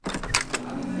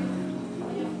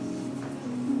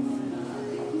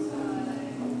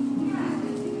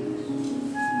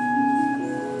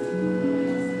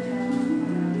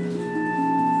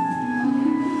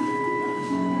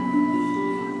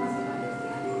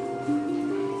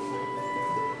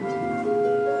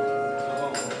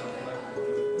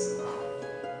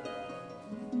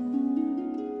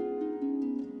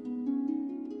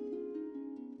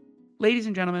ladies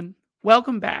and gentlemen,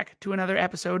 welcome back to another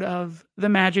episode of The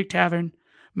Magic Tavern.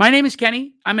 My name is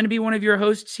Kenny. I'm going to be one of your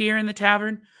hosts here in the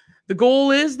tavern. The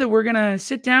goal is that we're going to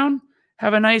sit down,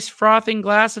 have a nice frothing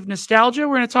glass of nostalgia.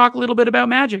 We're going to talk a little bit about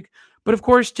magic. But of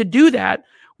course, to do that,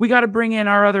 we got to bring in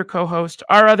our other co-host,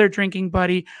 our other drinking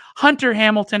buddy, Hunter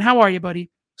Hamilton. How are you,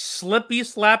 buddy? Slippy,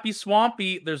 slappy,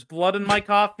 swampy. There's blood in my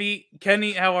coffee.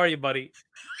 Kenny, how are you, buddy?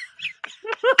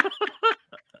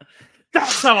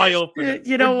 That's how I open it.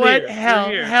 You know what?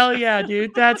 Hell yeah,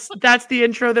 dude. That's the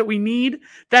intro that we need.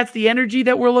 That's the energy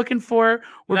that we're looking for.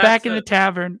 We're back in the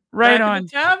tavern. Right on. In the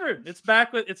tavern. It's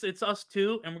back with it's us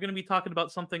too, and we're gonna be talking about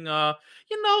something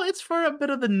it's for a bit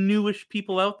of the newish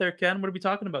people out there, Ken. What are we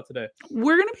talking about today?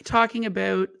 We're gonna be talking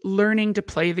about learning to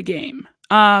play the game.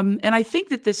 And I think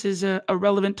that this is a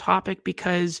relevant topic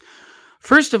because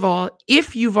first of all,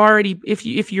 if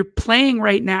you're playing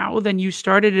right now, then you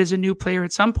started as a new player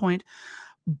at some point.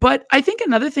 But I think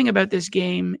another thing about this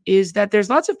game is that there's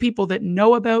lots of people that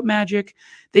know about Magic.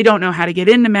 They don't know how to get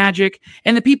into Magic.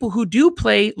 And the people who do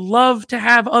play love to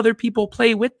have other people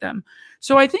play with them.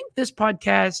 So I think this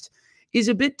podcast is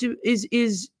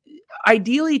is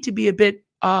ideally to be a bit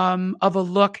of a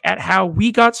look at how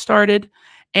we got started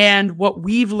and what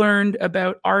we've learned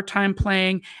about our time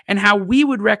playing and how we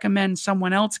would recommend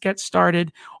someone else get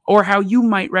started or how you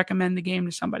might recommend the game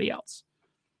to somebody else.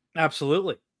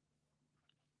 Absolutely.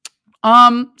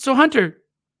 So Hunter,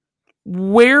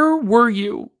 where were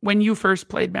you when you first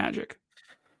played Magic?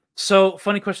 So,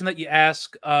 funny question that you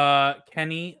ask,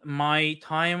 Kenny. My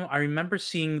time, I remember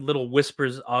seeing little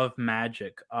whispers of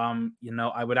Magic. I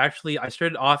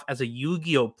started off as a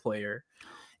Yu-Gi-Oh player,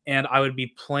 and I would be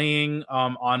playing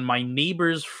on my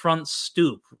neighbor's front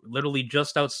stoop, literally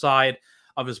just outside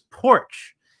of his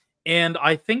porch. And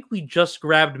I think we just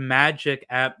grabbed Magic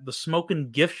at the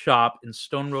Smokin' Gift Shop in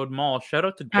Stone Road Mall. Shout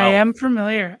out to Guelph. I am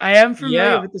familiar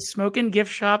with the Smokin'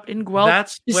 Gift Shop in Guelph,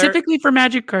 that's specifically for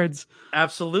Magic cards.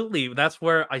 Absolutely. That's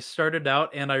where I started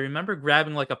out, and I remember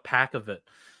grabbing like a pack of it.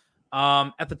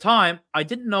 At the time, I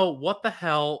didn't know what the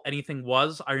hell anything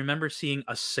was. I remember seeing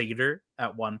a satyr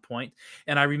at one point,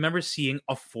 and I remember seeing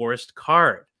a forest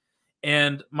card.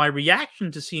 And my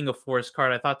reaction to seeing a forest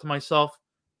card, I thought to myself,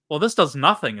 well, this does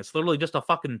nothing. It's literally just a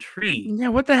fucking tree. Yeah,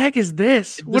 what the heck is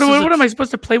this? What am I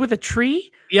supposed to play with a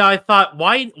tree? Yeah, I thought,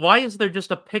 why is there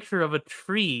just a picture of a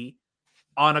tree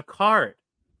on a card?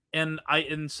 And I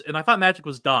thought Magic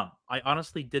was dumb. I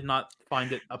honestly did not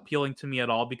find it appealing to me at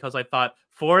all because I thought,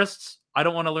 forests, I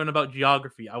don't want to learn about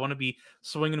geography. I want to be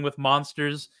swinging with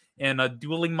monsters and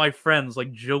dueling my friends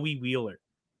like Joey Wheeler.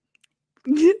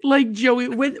 Like Joey,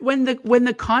 when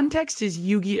the context is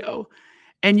Yu-Gi-Oh!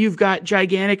 And you've got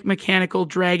gigantic mechanical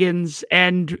dragons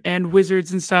and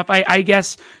wizards and stuff, I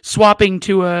guess swapping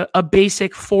to a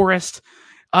basic forest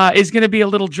is going to be a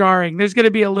little jarring. There's going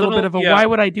to be a little bit of a, why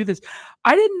would I do this?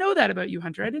 I didn't know that about you,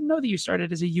 Hunter. I didn't know that you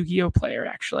started as a Yu-Gi-Oh player,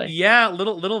 actually. Yeah,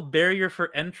 little barrier for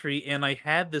entry. And I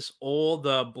had this old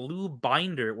blue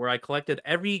binder where I collected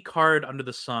every card under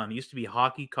the sun. It used to be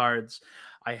hockey cards.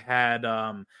 I had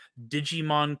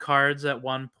Digimon cards at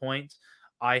one point.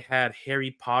 I had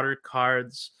Harry Potter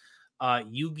cards,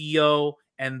 Yu-Gi-Oh!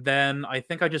 And then I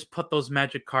think I just put those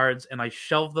Magic cards and I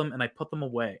shelved them and I put them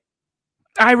away.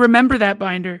 I remember that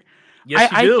binder.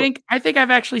 Yes, you do. I think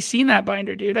I've actually seen that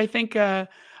binder, dude. I think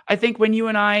when you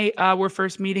and I were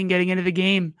first meeting, getting into the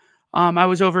game, I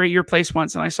was over at your place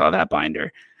once and I saw that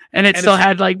binder, and it still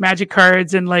had like Magic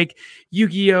cards and like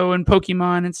Yu-Gi-Oh! And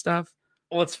Pokemon and stuff.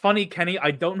 Well, it's funny, Kenny.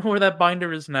 I don't know where that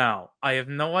binder is now. I have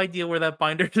no idea where that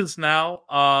binder is now.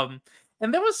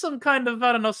 And there was some kind of,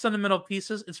 I don't know, sentimental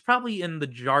pieces. It's probably in the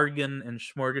jargon and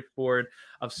smorgasbord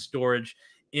of storage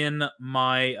in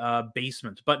my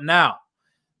basement. But now,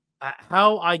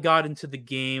 how I got into the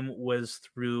game was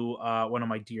through one of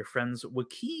my dear friends,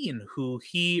 Joaquin, who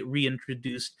he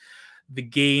reintroduced the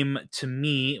game to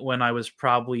me when I was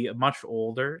probably much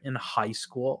older in high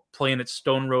school, playing at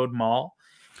Stone Road Mall.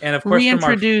 And of course,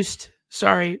 reintroduced,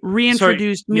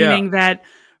 meaning that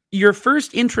your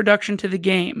first introduction to the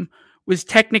game was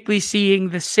technically seeing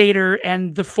the satyr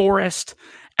and the forest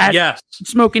at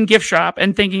Smokin' Gift Shop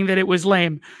and thinking that it was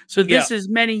lame. So this is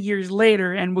many years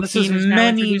later, and this is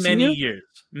many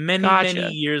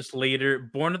years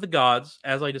later. Born of the Gods,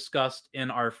 as I discussed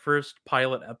in our first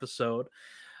pilot episode,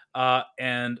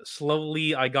 and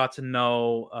slowly I got to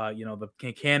know, the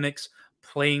mechanics,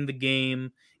 playing the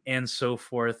game, and so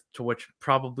forth, to which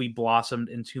probably blossomed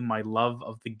into my love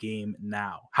of the game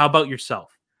now. How about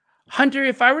yourself? Hunter,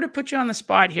 if I were to put you on the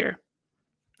spot here,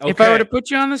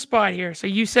 so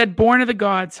you said Born of the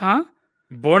Gods, huh?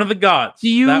 Born of the Gods. Do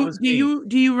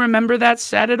you remember that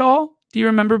set at all? Do you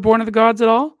remember Born of the Gods at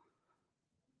all?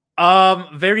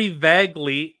 Very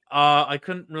vaguely. I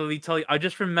couldn't really tell you. I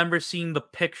just remember seeing the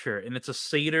picture, and it's a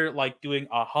satyr like doing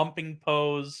a humping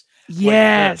pose like this,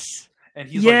 Yes. and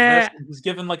he's like this, Yeah. and he's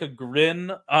given like a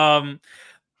grin.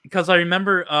 Because I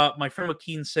remember my friend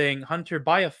Joaquin saying, "Hunter,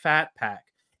 buy a fat pack,"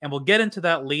 and we'll get into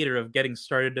that later of getting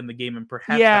started in the game, and perhaps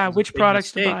that Yeah. was a Which big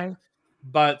products to mistake. buy?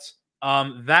 But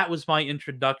that was my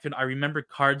introduction. I remember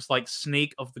cards like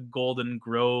Snake of the Golden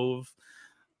Grove.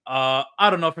 I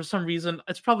don't know, for some reason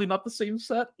it's probably not the same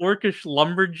set. Orcish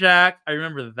Lumberjack, I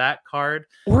remember that card.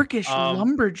 Orcish Um,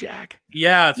 Lumberjack.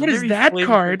 yeah, it's a What is very that flavorful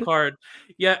card? card.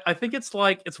 Yeah, I think it's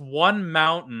like it's one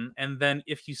mountain, and then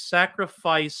if you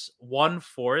sacrifice one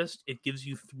forest, it gives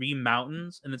you 3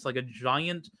 mountains, and it's like a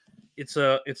giant. It's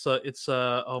a.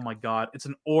 Oh my god! It's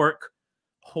an orc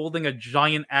holding a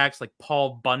giant axe like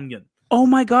Paul Bunyan. Oh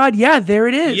my god, yeah, there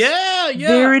it is. Yeah, yeah.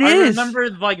 There it I is. remember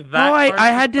like Oh, that card for some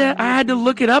I weird had to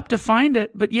look reason. it up to find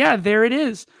it, but yeah, there it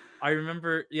is. I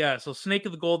remember, yeah. So Snake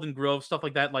of the Golden Grove, stuff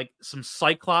like that, like some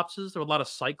Cyclopses. There were a lot of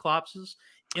Cyclopses.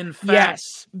 In fact,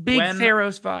 Yes, big when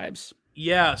Theros vibes.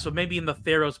 yeah, so maybe in the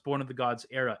Theros Born of the Gods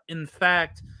era. In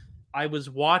fact, I was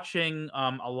watching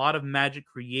a lot of Magic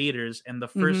creators, and the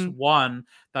first Mhm. one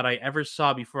that I ever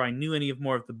saw before I knew any of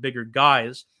more of the bigger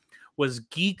guys was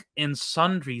Geek and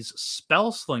Sundry's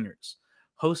Spellslingers,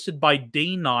 hosted by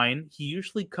Day9. He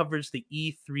usually covers the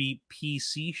E3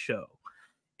 PC show,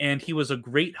 and he was a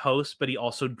great host, but he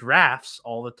also drafts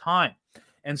all the time.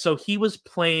 And so he was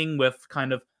playing with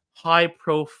kind of high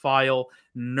profile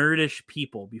nerdish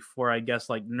people before, I guess,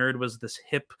 like nerd was this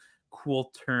hip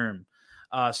cool term.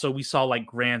 So we saw like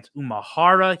Grant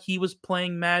Umahara, he was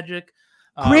playing Magic.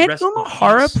 Grant Rest in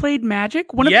Umahara peace. played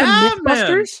Magic, one of the Yeah, man.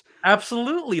 Mythbusters.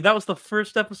 Absolutely. That was the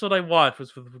first episode I watched,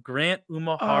 was with Grant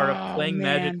Umahara Oh playing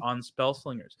Magic man, on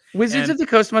Spellslingers. Wizards And of the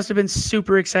Coast must have been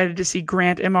super excited to see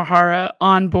Grant Imahara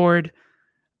on board.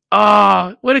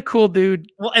 Oh, what a cool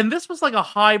dude. well, and this was like a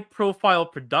high profile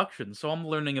production. So I'm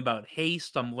learning about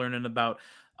haste. I'm learning about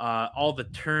all the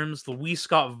terms. Luis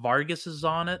Scott Vargas is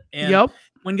on it. And Yep.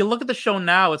 when you look at the show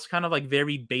now, it's kind of like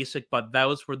very basic, but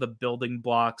those were the building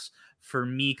blocks for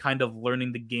me kind of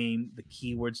learning the game, the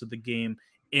keywords of the game,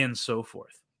 and so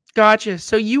forth. Gotcha.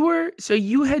 So you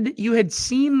had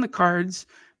seen the cards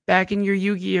back in your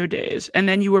Yu-Gi-Oh days, and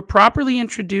then you were properly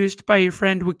introduced by your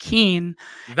friend Joaquin,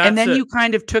 and That's then it. you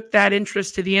kind of took that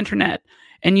interest to the internet,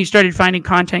 and you started finding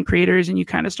content creators, and you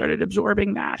kind of started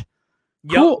absorbing that.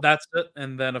 Yep, Cool. that's it.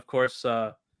 And then, of course,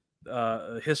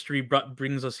 history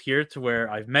brings us here to where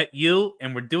I've met you,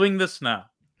 and we're doing this now.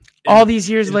 All And these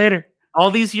years later.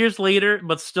 all these years later,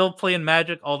 but still playing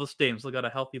Magic all the same. Still got a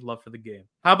healthy love for the game.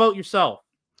 How about yourself?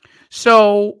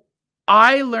 So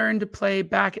I learned to play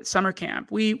back at summer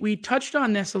camp. We touched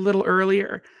on this a little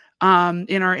earlier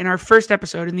in our first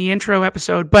episode, in the intro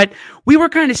episode, but we were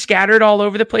kind of scattered all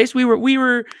over the place. We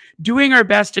were doing our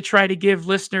best to try to give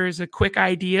listeners a quick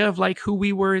idea of like who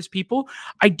we were as people.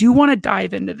 I do want to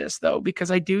dive into this though, because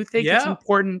I do think it's Yeah.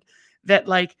 important that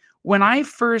like when I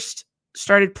first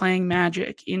started playing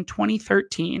Magic in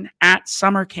 2013 at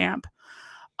summer camp,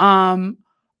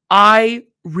 I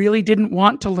really didn't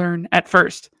want to learn at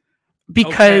first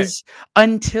because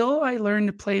until I learned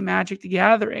to play Magic the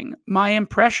Gathering, my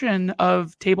impression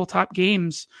of tabletop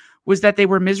games was that they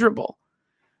were miserable.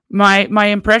 My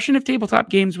impression of tabletop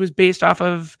games was based off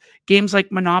of games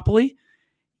like Monopoly,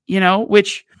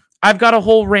 which I've got a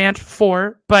whole rant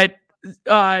for, but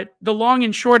the long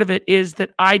and short of it is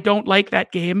that I don't like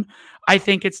that game. I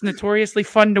think it's notoriously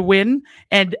fun to win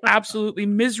and absolutely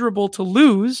miserable to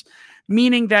lose,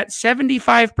 meaning that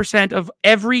 75% of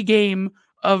every game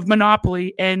of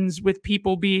Monopoly ends with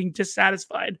people being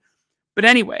dissatisfied. But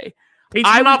anyway, Hates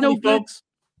I was no Monopoly, good. folks.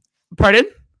 Pardon?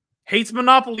 Hates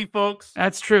Monopoly, folks.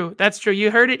 That's true. That's true.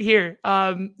 You heard it here.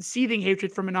 Seething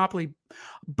hatred for Monopoly.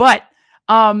 But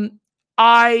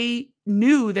I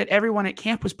knew that everyone at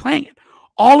camp was playing it.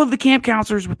 All of the camp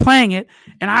counselors were playing it,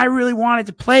 and I really wanted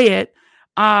to play it,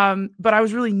 but I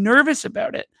was really nervous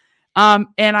about it. And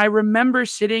I remember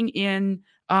sitting in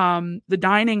the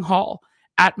dining hall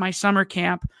at my summer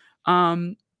camp,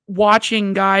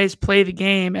 watching guys play the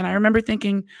game, and I remember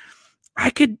thinking, I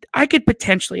could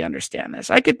potentially understand this.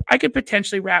 I could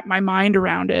potentially wrap my mind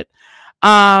around it.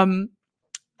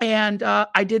 And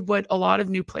I did what a lot of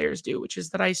new players do, which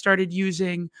is that I started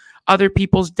using other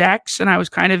people's decks, and I was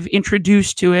kind of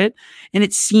introduced to it, and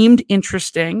it seemed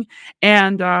interesting.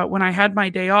 And when I had my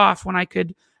day off, when I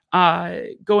could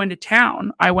go into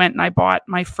town, I went and I bought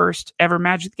my first ever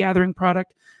Magic the Gathering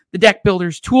product, the Deck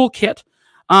Builder's Toolkit,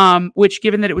 which,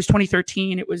 given that it was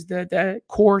 2013, it was the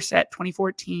core set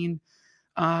 2014.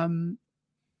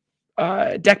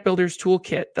 deck builders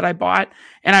toolkit that I bought,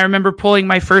 and I remember pulling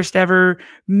my first ever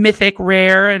mythic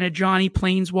rare and a Johnny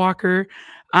Planeswalker.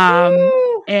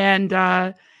 And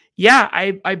yeah,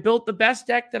 I built the best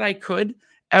deck that I could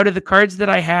out of the cards that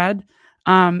I had,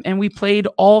 and we played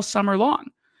all summer long.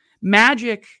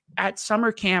 Magic at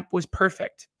summer camp was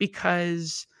perfect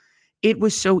because it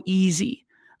was so easy,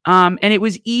 and it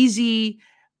was easy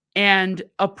and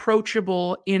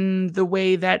approachable in the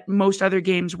way that most other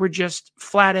games were just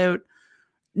flat out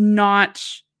not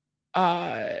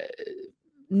uh,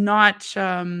 not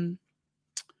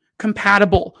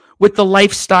compatible with the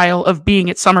lifestyle of being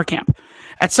at summer camp.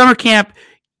 At summer camp,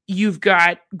 you've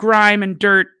got grime and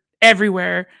dirt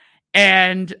everywhere.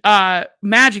 And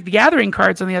Magic the Gathering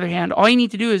cards, on the other hand, all you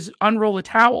need to do is unroll a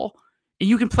towel. And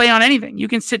you can play on anything. You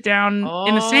can sit down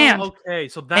in the sand. Okay.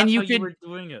 So and that's how you were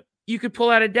doing it. You could pull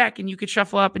out a deck and you could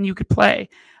shuffle up and you could play.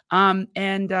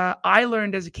 And I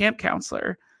learned as a camp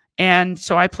counselor. And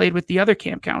so I played with the other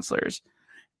camp counselors.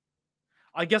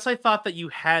 I guess I thought that you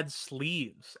had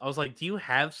sleeves. I was like, do you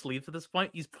have sleeves at this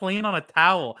point? He's playing on a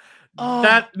towel. Oh.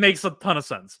 That makes a ton of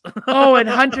sense. Oh, and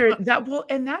Hunter,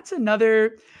 and that's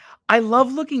another. I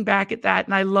love looking back at that,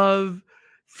 and I love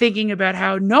thinking about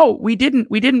how no, we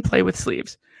didn't play with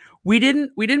sleeves. We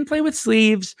didn't play with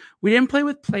sleeves. We didn't play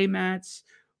with play mats.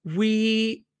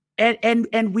 We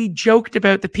we joked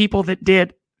about the people that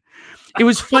did. It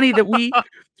was funny that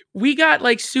we got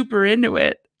like super into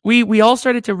it. We all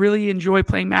started to really enjoy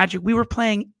playing Magic. We were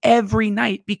playing every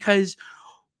night because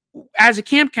as a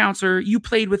camp counselor, you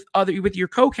played with your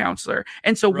co-counselor.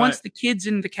 And so once the kids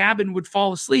in the cabin would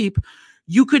fall asleep,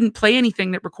 you couldn't play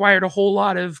anything that required a whole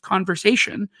lot of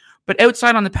conversation. But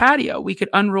outside on the patio, we could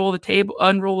unroll the table,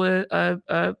 unroll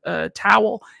a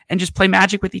towel, and just play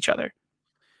Magic with each other.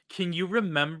 Can you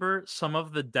remember some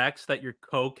of the decks that your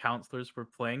co-counselors were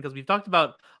playing? Because we've talked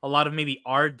about a lot of maybe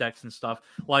our decks and stuff.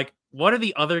 Like, what are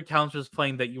the other counselors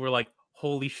playing that you were like,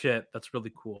 holy shit, that's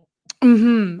really cool?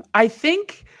 I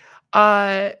think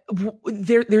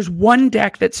there's one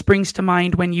deck that springs to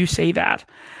mind when you say that.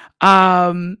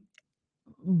 But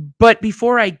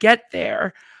before I get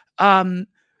there,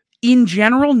 in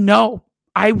general, no.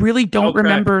 I really don't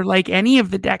remember like any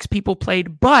of the decks people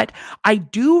played, but I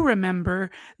do remember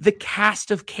the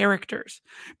cast of characters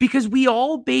because we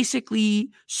all basically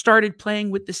started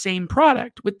playing with the same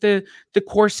product, with the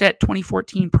core set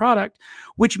 2014 product,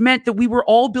 which meant that we were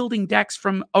all building decks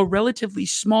from a relatively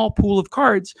small pool of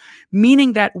cards,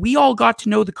 meaning that we all got to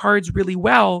know the cards really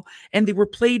well and they were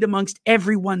played amongst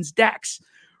everyone's decks,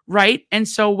 right? And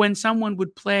so when someone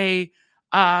would play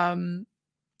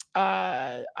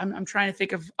I'm trying to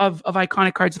think of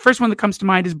iconic cards. The first one that comes to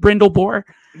mind is Brindlebore.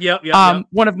 Yep.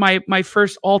 One of my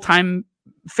first all-time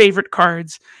favorite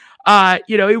cards.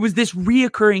 It was this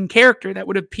reoccurring character that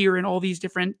would appear in all these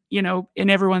different, in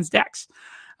everyone's decks.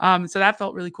 So that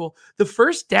felt really cool. The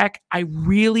first deck I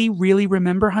really, really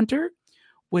remember, Hunter,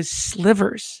 was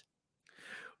Slivers.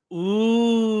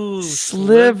 Ooh,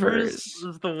 Slivers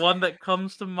is the one that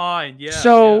comes to mind. Yeah.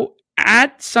 So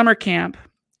at summer camp,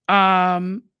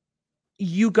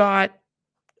 you got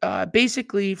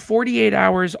basically 48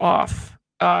 hours off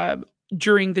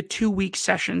during the 2-week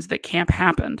sessions that camp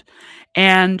happened.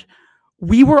 And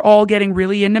we were all getting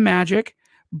really into Magic,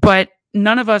 but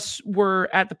none of us were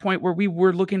at the point where we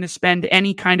were looking to spend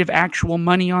any kind of actual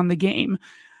money on the game.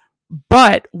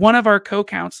 But one of our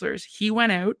co-counselors, he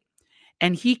went out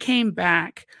and he came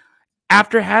back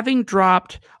after having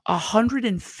dropped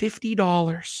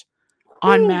 $150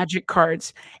 on Magic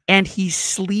cards, and he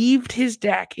sleeved his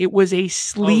deck. It was a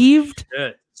sleeved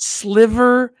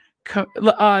sliver,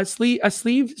 a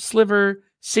sleeved sliver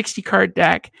 60 card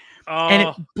deck, and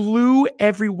it blew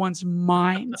everyone's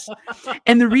minds.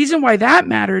 And the reason why that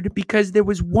mattered, because there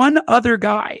was one other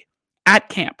guy at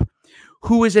camp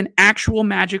who was an actual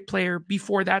Magic player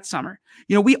before that summer.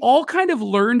 We all kind of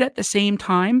learned at the same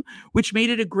time, which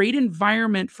made it a great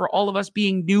environment for all of us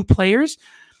being new players,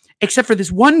 except for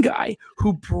this one guy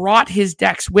who brought his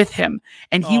decks with him.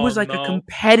 And he was like a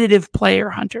competitive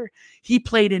player, Hunter. He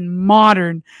played in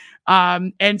Modern.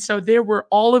 And so there were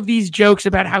all of these jokes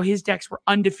about how his decks were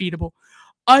undefeatable.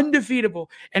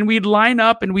 And we'd line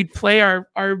up and we'd play our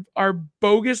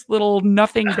bogus little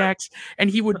nothing decks, and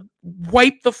he would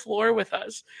wipe the floor with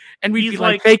us. And we'd be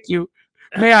like, thank you.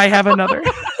 May I have another?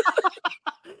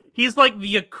 He's like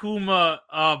the Akuma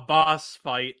boss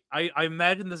fight. I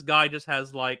imagine this guy just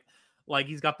has like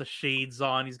he's got the shades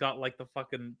on. He's got like the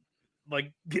fucking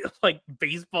like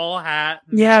baseball hat.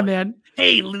 Yeah, man.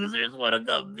 Hey, losers, want to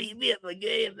come beat me at the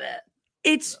game, man?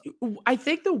 I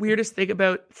think the weirdest thing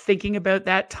about thinking about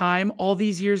that time all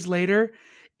these years later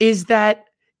is that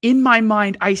in my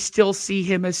mind, I still see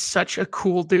him as such a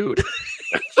cool dude.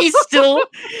 He's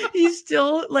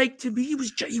still like, to me, he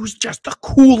was just the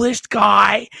coolest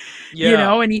guy,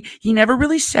 Yeah. and he never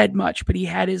really said much, but he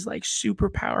had his like super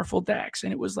powerful decks,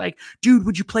 and it was like, dude,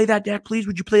 would you play that deck, please?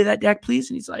 Would you play that deck, please?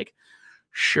 And he's like,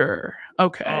 sure,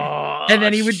 okay. And Oh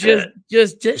then he would just shit!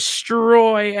 just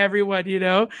destroy everyone,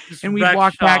 Just and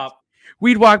wreck shop.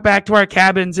 we'd walk back to our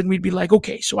cabins and we'd be like,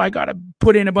 okay, so I gotta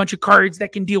put in a bunch of cards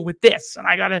that can deal with this, and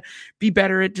I gotta be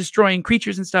better at destroying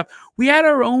creatures and stuff. We had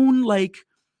our own like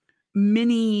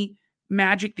mini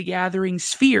Magic the Gathering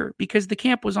sphere because the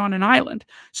camp was on an island.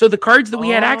 So the cards that we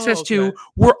had Oh, access to okay.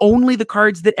 were only the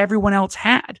cards that everyone else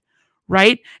had.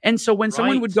 Right. And so when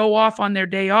someone would Right. go off on their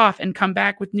day off and come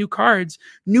back with new cards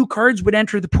would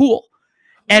enter the pool,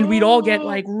 and we'd all get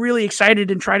like really excited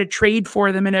and try to trade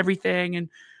for them and everything. And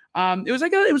it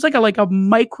was like a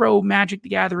micro Magic the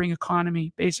Gathering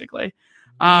economy, basically.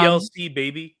 DLC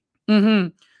baby.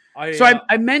 Mhm. I So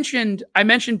I mentioned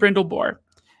Brindlebore.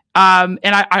 And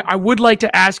I would like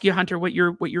to ask you, Hunter, what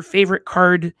your favorite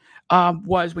card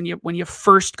was when you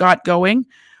first got going.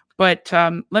 But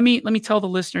let me tell the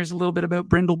listeners a little bit about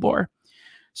Brindlebore.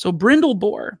 So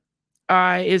Brindlebore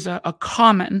is a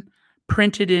common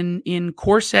printed in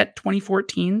Core Set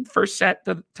 2014, first set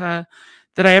that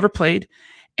I ever played.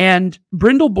 And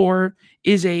Brindlebore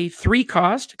is a 3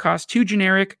 cost, cost 2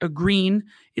 generic, a green.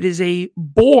 It is a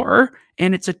boar,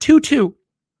 and it's a 2/2.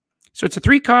 So it's a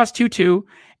 3 cost 2/2,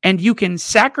 and you can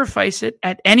sacrifice it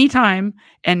at any time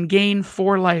and gain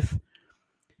 4 life.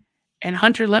 And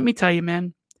Hunter, let me tell you,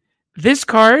 man, this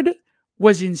card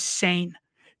was insane.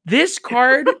 This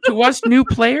card, to us new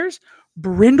players,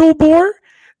 Brindlebore,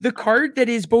 the card that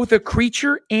is both a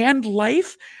creature and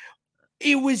life,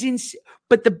 it was insane.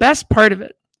 But the best part of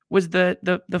it was the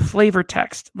flavor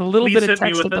text, the little Please bit of hit me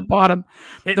text with at the it. bottom.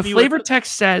 Hit The me with flavor it.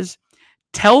 text says,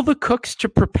 "Tell the cooks to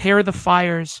prepare the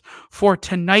fires, for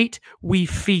tonight we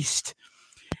feast."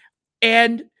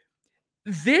 And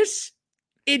this,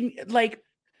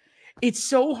 it's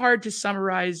so hard to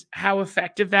summarize how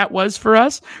effective that was for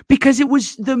us, because it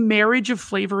was the marriage of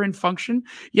flavor and function.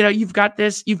 You've got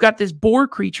this boar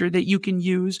creature that you can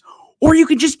use, or you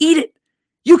can just eat it.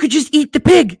 You could just eat the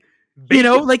pig.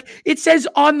 Bacon. Like it says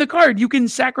on the card, you can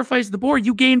sacrifice the boar,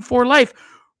 you gain 4 life.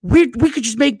 We could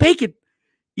just make bacon.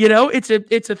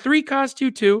 It's a 3 cost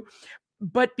 2/2,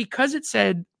 but because it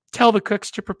said tell the cooks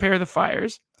to prepare the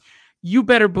fires, you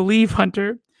better believe,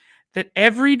 Hunter, that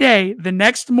every day the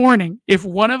next morning, if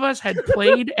one of us had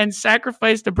played and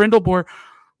sacrificed a Brindlebore,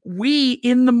 we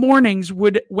in the mornings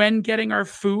would, when getting our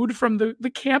food from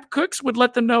the camp cooks, would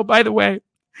let them know, by the way,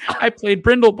 I played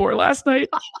Brindlebore last night.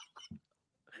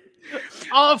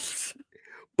 Off.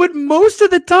 But most of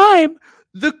the time,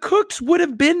 the cooks would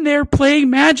have been there playing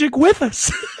Magic with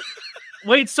us.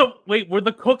 Wait, were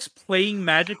the cooks playing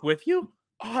Magic with you?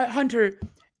 Hunter,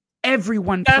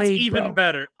 everyone That's played, even bro.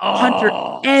 better. Hunter,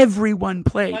 everyone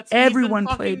played. That's Everyone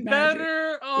even played fucking Magic.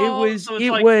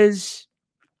 better. Was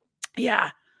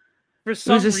yeah. For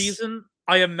some reason,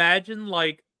 I imagine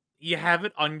like you have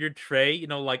it on your tray.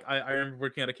 Like I remember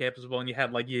working at a campus as well, and you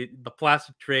had like the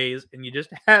plastic trays, and you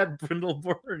just had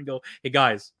Brindlebore and go, "Hey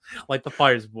guys, light the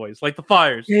fires, boys, light the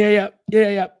fires." Yeah.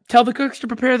 Tell the cooks to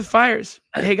prepare the fires.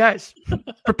 Hey guys,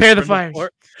 prepare the fires.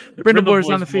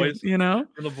 Brindlebere's on the field, boys.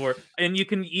 Brindlebore, and you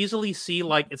can easily see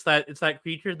like it's that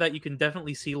creature that you can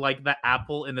definitely see like the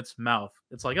apple in its mouth.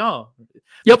 It's like, oh,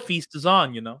 the feast is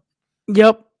on.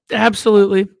 Yep,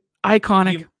 absolutely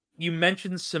iconic. You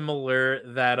mentioned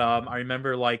similar that I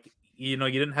remember like you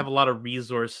didn't have a lot of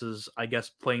resources, I guess,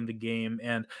 playing the game,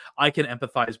 and I can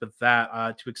empathize with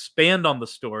that. To expand on the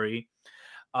story,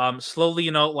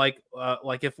 slowly, like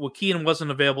if Joaquin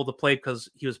wasn't available to play because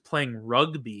he was playing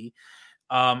rugby,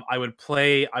 I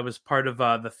was part of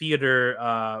the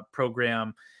theater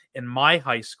program in my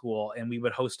high school, and we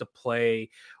would host a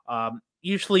play.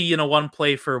 Usually, one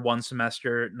play for one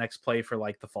semester, next play for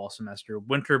like the fall semester,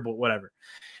 winter, but whatever.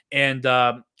 And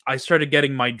I started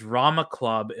getting my drama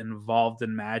club involved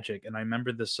in Magic, and I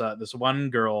remember this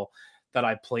one girl that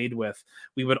I played with.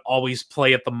 We would always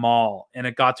play at the mall, and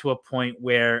it got to a point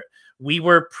where we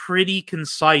were pretty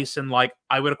concise, and like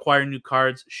I would acquire new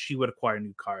cards, she would acquire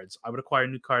new cards, I would acquire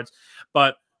new cards,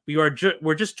 but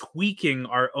we're just tweaking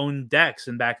our own decks.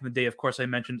 And back in the day, of course, I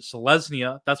mentioned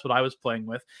Selesnya. That's what I was playing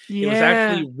with. Yeah. It was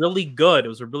actually really good. It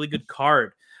was a really good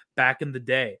card back in the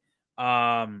day.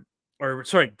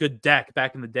 Good deck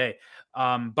back in the day.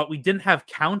 But we didn't have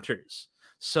counters.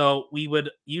 So we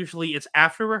would usually, it's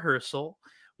after rehearsal,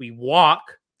 we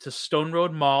walk to Stone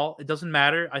Road Mall. It doesn't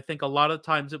matter. I think a lot of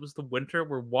times it was the winter.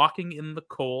 We're walking in the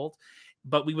cold,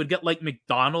 but we would get like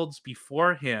McDonald's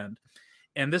beforehand.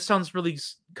 And this sounds really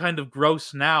kind of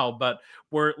gross now, but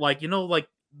we're like, like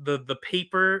the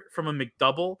paper from a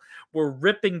McDouble, we're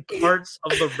ripping parts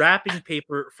of the wrapping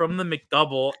paper from the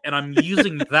McDouble, and I'm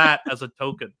using that as a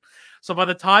token. So by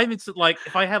the time it's like,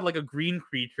 if I had like a green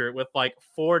creature with like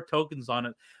 4 tokens on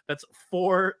it, that's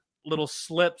 4 little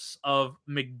slips of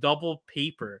McDouble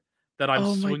paper that I'm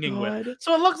Oh my swinging with. God.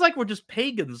 So it looks like we're just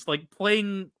pagans, like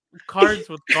playing cards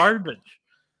with garbage.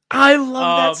 I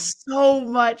love that so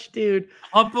much, dude.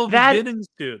 Humble beginnings,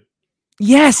 dude.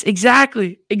 Yes,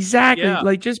 exactly. Exactly. Yeah,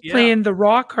 Like just playing the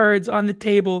raw cards on the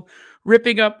table,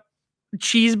 ripping up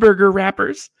cheeseburger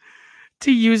wrappers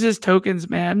to use as tokens,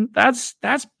 man. That's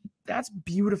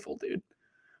beautiful, dude.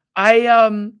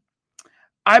 I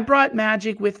brought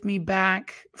Magic with me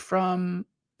back from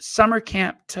summer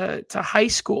camp to high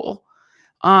school.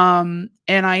 And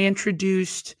I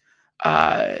introduced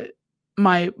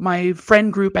my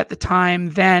friend group at the time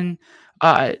then,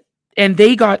 and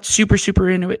they got super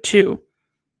into it too.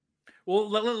 Well,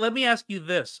 let me ask you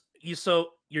this. So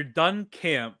you're done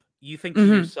camp. You think to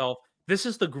yourself, this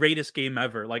is the greatest game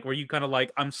ever. Like, were you kind of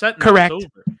like, I'm set now, Correct. it's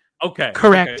over. Okay.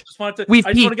 Correct. Okay. I just want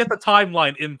to get the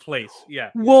timeline in place.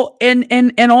 Yeah. Well,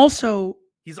 and also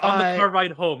he's on the car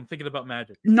ride home thinking about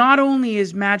Magic. Not only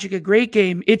is Magic a great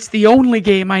game, it's the only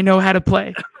game I know how to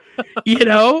play.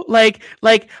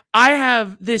 Like I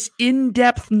have this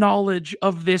in-depth knowledge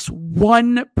of this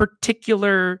one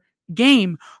particular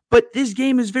game, but this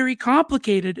game is very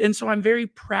complicated, and so I'm very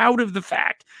proud of the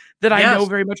fact that I know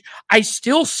very much. I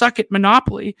still suck at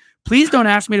Monopoly. Please don't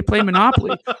ask me to play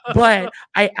Monopoly, but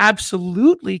I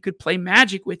absolutely could play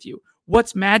Magic with you.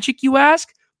 What's Magic, you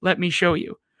ask? Let me show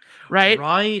you. Right.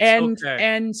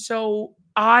 And so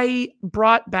I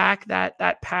brought back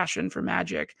that passion for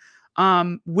Magic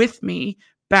with me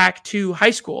back to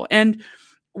high school. And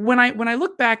when I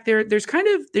look back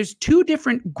there's 2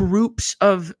 different groups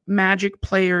of Magic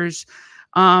players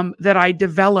that I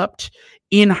developed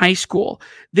in high school.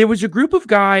 There was a group of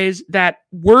guys that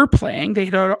were playing. They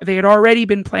had already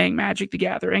been playing Magic the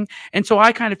Gathering, and so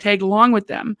I kind of tagged along with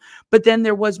them. But then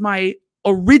there was my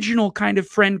original kind of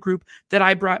friend group that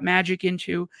I brought Magic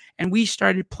into, and we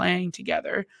started playing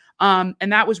together.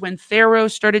 And that was when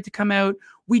Theros started to come out.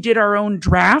 We did our own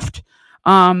draft.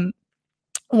 One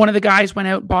of the guys went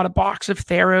out, bought a box of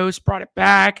Theros, brought it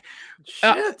back.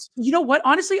 Shit. You know what?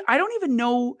 Honestly, I don't even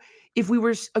know if we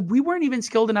weren't even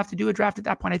skilled enough to do a draft at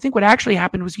that point. I think what actually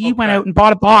happened was he went out and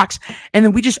bought a box, and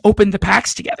then we just opened the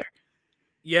packs together.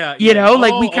 Yeah.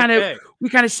 We kind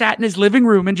of sat in his living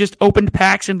room and just opened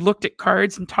packs and looked at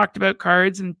cards and talked about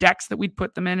cards and decks that we'd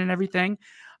put them in and everything.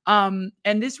 And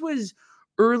this was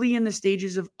early in the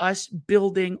stages of us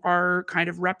building our kind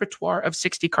of repertoire of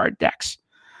 60 card decks.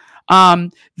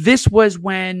 This was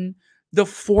when the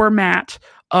format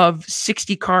of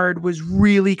 60 card was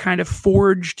really kind of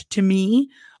forged to me.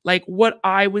 Like what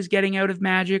I was getting out of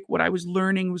Magic, what I was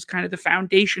learning was kind of the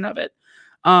foundation of it,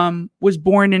 was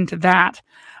born into that.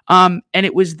 And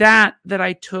it was that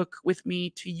I took with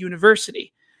me to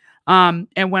university. And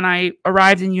when I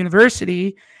arrived in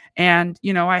university and,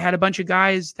 I had a bunch of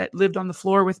guys that lived on the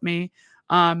floor with me,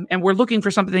 and we're looking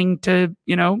for something to,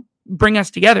 bring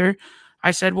us together,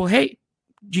 I said, well, hey,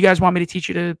 do you guys want me to teach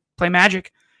you to play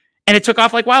Magic? And it took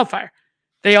off like wildfire.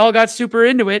 They all got super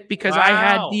into it because I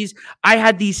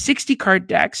had these 60 card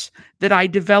decks that I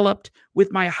developed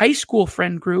with my high school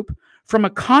friend group from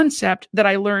a concept that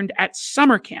I learned at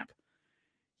summer camp.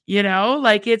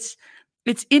 It's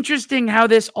interesting how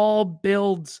this all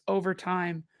builds over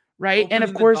time, right? And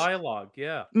of course, dialogue,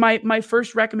 yeah. My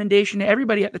first recommendation to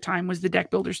everybody at the time was the Deck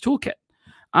Builders Toolkit.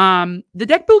 The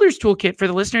Deck Builders Toolkit, for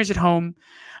the listeners at home,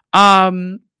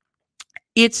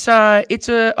 it's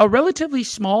a relatively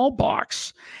small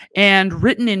box, and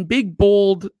written in big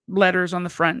bold letters on the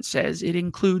front says it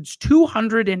includes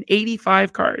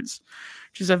 285 cards,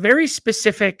 which is a very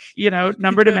specific,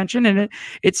 number to mention. And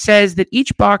it says that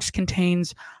each box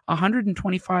contains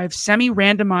 125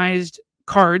 semi-randomized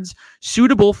cards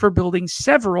suitable for building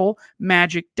several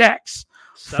Magic decks.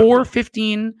 Four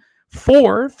 15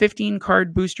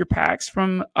 card booster packs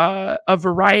from a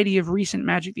variety of recent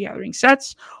Magic the Gathering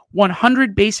sets,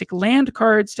 100 basic land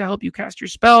cards to help you cast your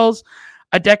spells,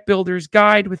 a deck builder's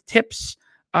guide with tips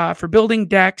for building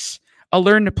decks, a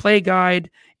learn to play guide,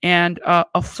 and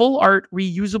a full art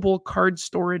reusable card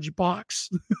storage box.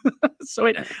 So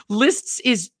it lists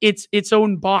its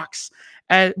own box.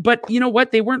 But you know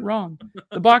what? They weren't wrong.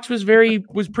 The box was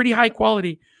pretty high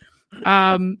quality.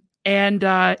 And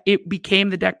it became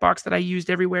the deck box that I used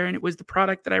everywhere. And it was the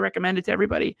product that I recommended to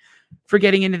everybody for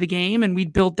getting into the game. And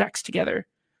we'd build decks together.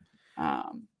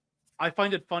 I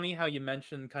find it funny how you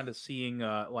mentioned kind of seeing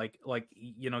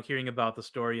hearing about the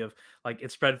story of like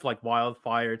it spread like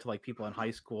wildfire to like people in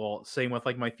high school. Same with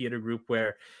like my theater group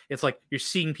where it's like you're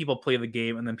seeing people play the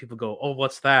game and then people go, "Oh,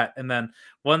 what's that?" And then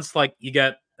once like you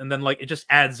get and then like it just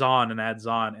adds on and adds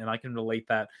on, and I can relate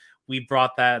that. We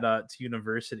brought that to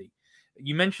university.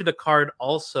 You mentioned a card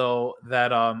also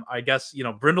that I guess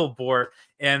Brindlebore,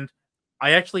 and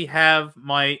I actually have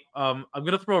my I'm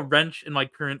gonna throw a wrench in my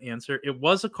current answer. It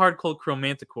was a card called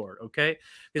Chromanticore, okay?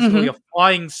 Basically a Mhm.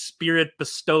 flying spirit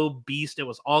bestow beast. It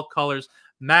was all colors,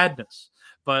 madness.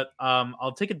 But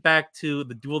I'll take it back to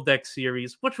the dual deck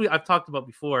series, which I've talked about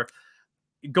before.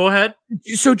 Go ahead.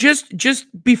 So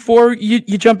just before you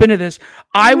jump into this,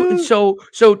 so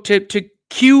to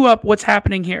cue up what's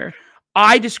happening here,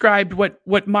 I described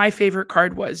what my favorite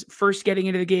card was first getting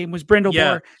into the game was Yeah,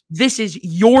 Brindlebore. This is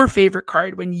your favorite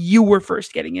card when you were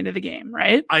first getting into the game,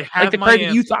 right? I Like have the my card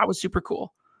that you answer. thought was super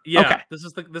cool. Yeah, Okay. this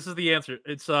is the answer.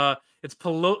 It's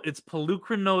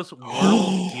Pelucranos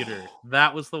World Eater.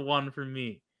 That was the one for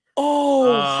me. Oh,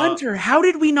 Uh Hunter, how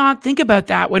did we not think about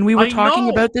that when we were I talking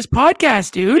know. about this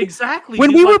podcast, dude? Exactly, When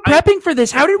dude. we were Like I prepping for this,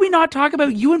 how did we not talk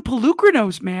about you and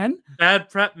Pelucranos, man? bad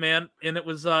prep, man, and it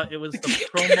was the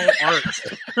promo art.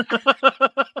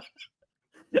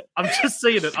 I'm just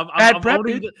saying it. Bad I'm prep,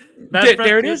 owning dude. the bad prep.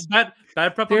 There it is.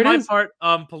 Bad prep There on it my is. part.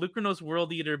 Pelucranos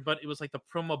World Eater, but it was like the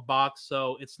promo box,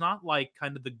 so it's not like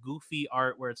kind of the goofy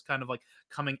art where it's kind of like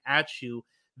coming at you.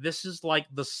 This is like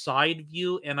the side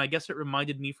view, and I guess it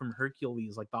reminded me from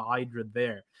Hercules, like the Hydra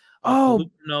there. Oh,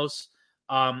 Pelucranos.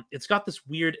 It's got this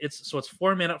weird. It's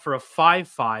 4 mana for a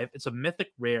 5/5. It's a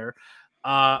mythic rare.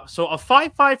 So a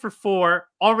 5/5 for 4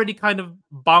 already kind of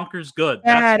bonkers good.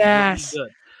 That's really badass.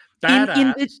 good. In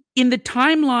in the Badass. in the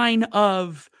timeline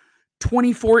of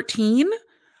 2014, a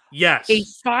Yes.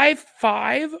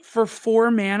 5/5 for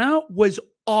 4 mana was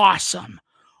awesome.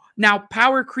 Now,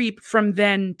 power creep from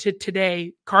then to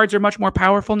today, cards are much more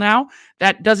powerful now.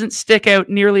 That doesn't stick out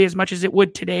nearly as much as it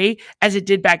would today as it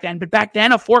did back then. But back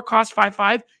then, a 4 cost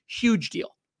 5/5, huge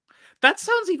deal. That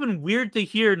sounds even weird to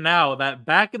hear now that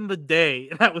back in the day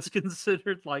that was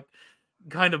considered like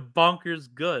kind of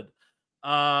bonkers good.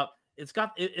 Uh it's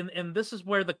got it, and this is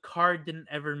where the card didn't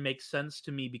ever make sense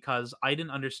to me because I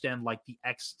didn't understand like the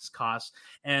X cost.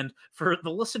 And for the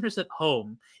listeners at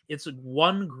home, it's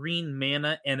 1 green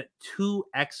mana and 2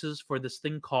 X's for this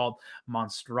thing called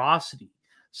monstrosity.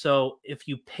 So if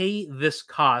you pay this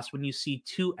cost when you see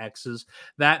 2 X's,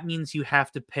 that means you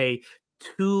have to pay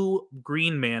 2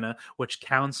 green mana, which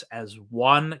counts as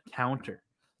 1 counter.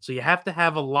 So you have to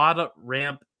have a lot of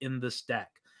ramp in this deck.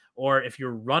 Or if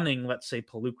you're running, let's say,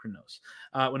 Pelucranos.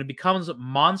 When it becomes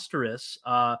monstrous,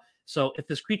 so if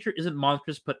this creature isn't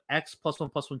monstrous, put X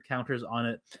 +1/+1 counters on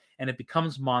it, and it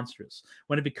becomes monstrous.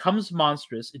 When it becomes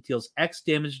monstrous, it deals X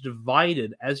damage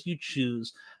divided as you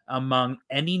choose among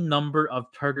any number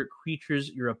of target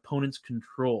creatures your opponents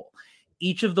control.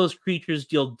 Each of those creatures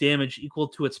deal damage equal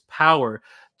to its power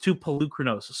to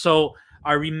Pelucranos. So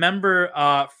I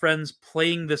remember friends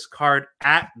playing this card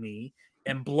at me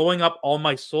and blowing up all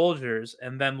my soldiers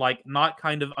and then like not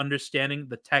kind of understanding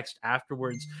the text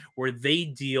afterwards where they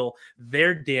deal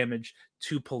their damage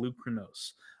to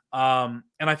Pelucranos. And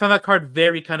I found that card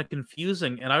very kind of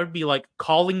confusing. And I would be like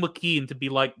calling Joaquin to be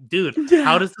like, dude,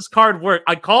 how does this card work?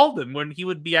 I called him when he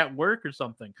would be at work or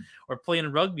something or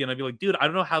playing rugby. And I'd be like, dude, I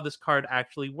don't know how this card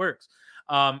actually works.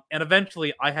 And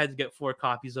eventually I had to get 4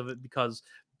 copies of it because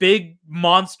big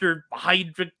monster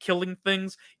Hydra killing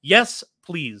things. Yes,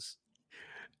 please.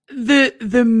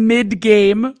 The mid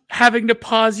game having to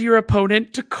pause your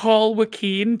opponent to call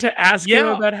Joaquin to ask him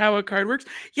Yeah. about how a card works.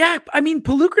 Yeah, I mean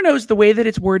Pelucranos, the way that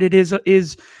it's worded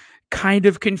is kind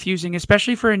of confusing,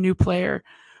 especially for a new player.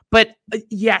 But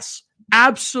yes,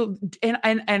 absolutely.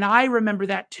 And I remember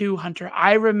that too, Hunter.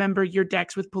 I remember your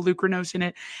decks with Pelucranos in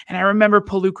it, and I remember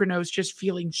Pelucranos just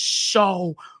feeling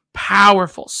so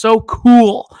powerful, so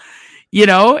cool.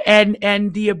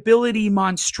 And the ability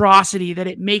monstrosity that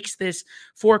it makes this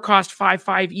 4 cost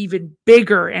 5/5 even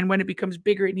bigger. And when it becomes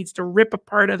bigger, it needs to rip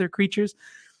apart other creatures.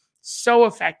 So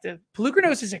effective.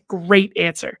 Pelucranos is a great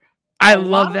answer. I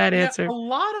love that answer. A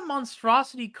lot of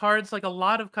monstrosity cards, like a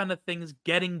lot of kind of things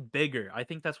getting bigger. I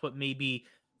think that's what maybe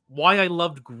why I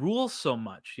loved Gruul so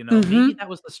much. Maybe that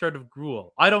was the start of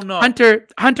Gruul. I don't know. Hunter,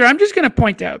 I'm just going to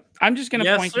point out. I'm just going to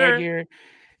Yes, point out sir. here.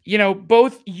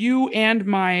 Both you and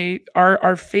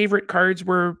our favorite cards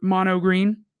were mono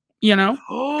green.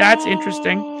 That's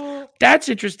interesting. Oh, That's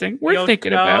interesting. Worth yo,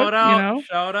 thinking about,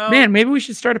 shout out. Man, maybe we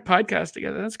should start a podcast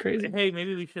together. That's crazy. Hey,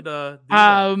 maybe we should do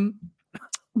that.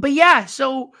 But yeah,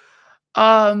 so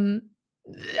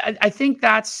I think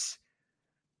that's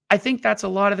I think that's a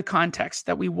lot of the context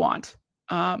that we want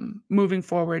moving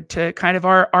forward to kind of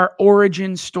our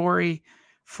origin story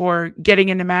for getting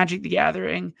into Magic the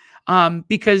Gathering.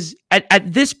 Because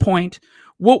at this point,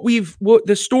 what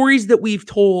the stories that we've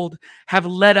told have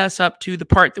led us up to the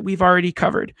part that we've already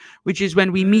covered, which is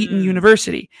when we meet in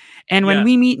university. And when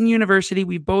we meet in university,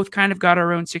 we both kind of got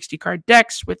our own 60 card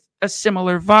decks with a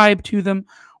similar vibe to them.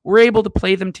 We're able to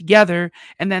play them together.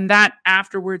 And then that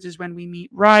afterwards is when we meet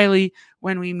Riley,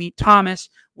 when we meet Thomas,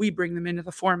 we bring them into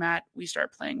the format, we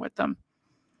start playing with them.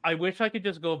 I wish I could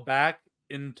just go back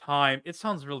in time. It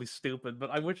sounds really stupid,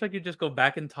 but I wish I could just go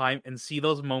back in time and see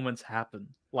those moments happen.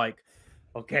 Like,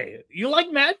 okay, you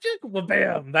like Magic? Well,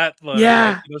 bam, that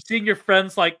Yeah. like, seeing your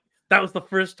friends like that was the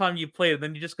first time you played, and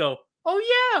then you just go,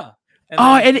 oh yeah,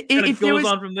 and it goes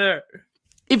on from there.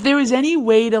 If there was any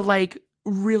way to like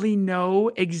really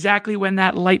know exactly when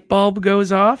that light bulb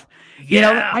goes off,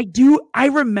 I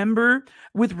remember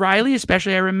with Riley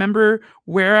especially. I remember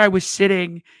where I was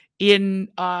sitting in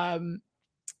no.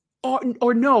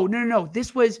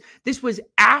 This was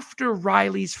after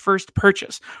Riley's first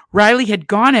purchase. Riley had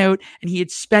gone out and he had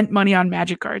spent money on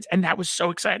Magic cards, and that was so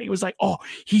exciting. It was like, oh,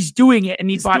 he's doing it, and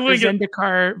he bought the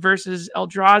Zendikar versus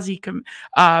Eldrazi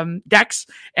decks,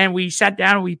 and we sat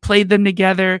down and we played them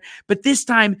together. But this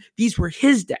time, these were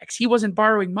his decks. He wasn't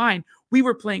borrowing mine. We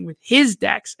were playing with his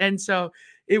decks, and so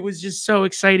it was just so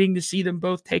exciting to see them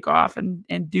both take off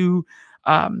and do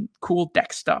cool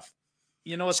deck stuff.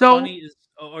 You know what's funny is,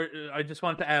 or I just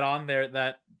wanted to add on there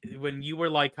that when you were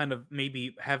like kind of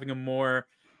maybe having a more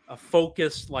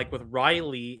focus like with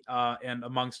Riley and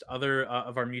amongst other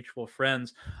of our mutual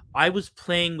friends, I was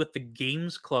playing with the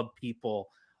Games Club people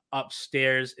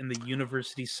upstairs in the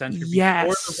university center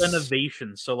before the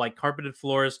renovation. So like carpeted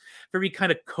floors, very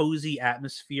kind of cozy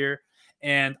atmosphere.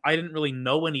 And I didn't really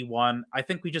know anyone. I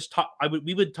think we just talk.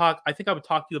 We would talk. I think I would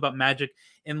talk to you about Magic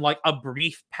in like a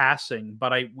brief passing,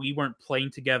 but we weren't playing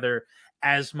together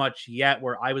as much yet.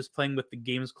 Where I was playing with the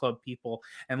Games Club people,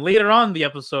 and later on in the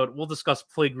episode, we'll discuss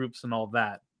play groups and all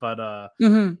that. But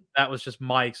that was just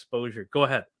my exposure. Go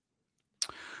ahead.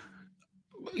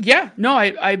 Yeah, no,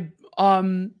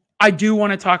 I do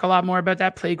want to talk a lot more about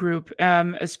that play group,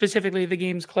 specifically the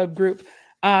Games Club group.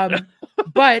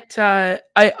 But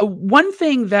one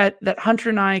thing that Hunter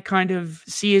and I kind of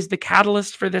see as the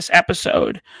catalyst for this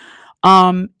episode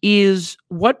is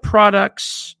what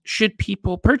products should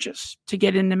people purchase to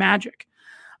get into Magic?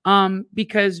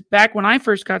 Because back when I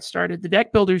first got started, the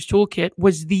Deck Builders Toolkit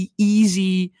was the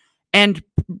easy and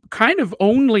kind of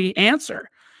only answer.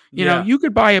 You know, you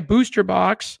could buy a booster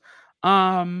box.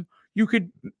 You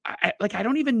could, I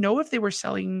don't even know if they were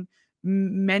selling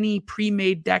many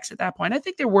pre-made decks at that point. I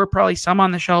think there were probably some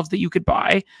on the shelves that you could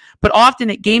buy, but often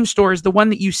at game stores, the one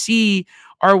that you see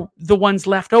are the ones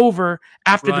left over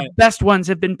after the best ones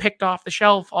have been picked off the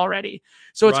shelf already.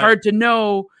 So it's hard to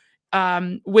know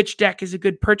which deck is a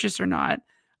good purchase or not.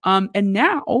 And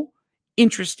now,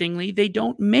 interestingly, they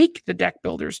don't make the Deck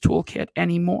Builders Toolkit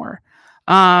anymore.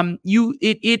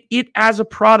 It as a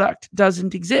product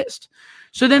doesn't exist.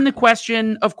 So then the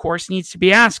question, of course, needs to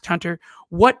be asked, Hunter,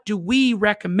 what do we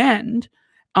recommend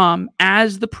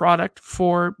as the product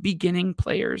for beginning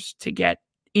players to get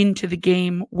into the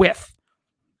game with?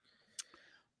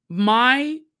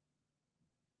 My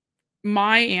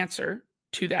answer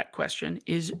to that question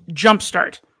is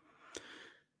Jumpstart.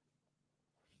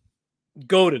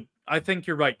 Goated. I think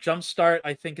you're right. Jumpstart,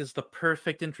 I think, is the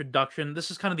perfect introduction. This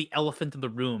is kind of the elephant in the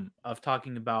room of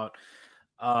talking about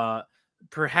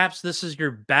perhaps this is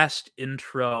your best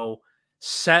intro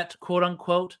set, quote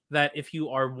unquote, that if you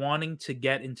are wanting to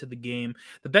get into the game,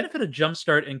 the benefit of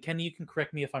Jumpstart, and Kenny, you can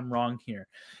correct me if I'm wrong here.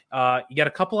 You get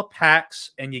a couple of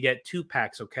packs and you get 2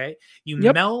 packs, okay? You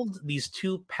meld these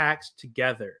 2 packs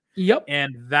together.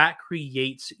 And that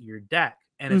creates your deck.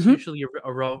 And it's usually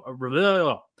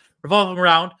revolving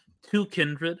around 2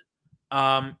 Kindred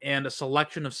and a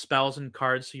selection of spells and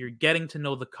cards. So you're getting to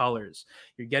know the colors.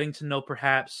 You're getting to know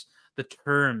perhaps the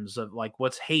terms of like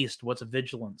what's haste, what's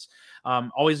vigilance.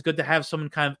 Always good to have someone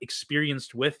kind of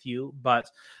experienced with you,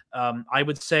 but I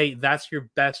would say that's your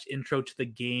best intro to the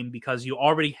game because you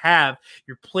already have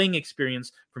your playing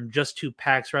experience from just 2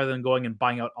 packs rather than going and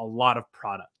buying out a lot of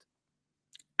product.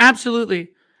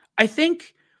 Absolutely. I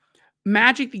think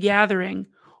Magic the Gathering,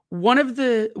 one of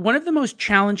the most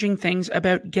challenging things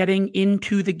about getting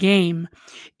into the game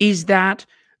is that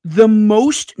the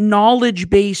most knowledge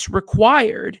base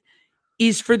required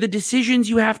is for the decisions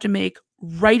you have to make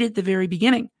right at the very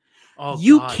beginning.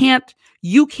 You can't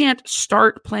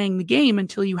start playing the game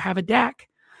until you have a deck.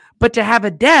 But to have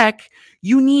a deck,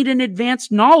 you need an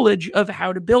advanced knowledge of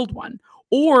how to build one,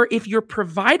 Or if you're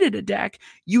provided a deck,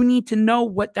 you need to know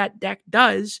what that deck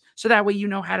does so that way you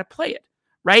know how to play it,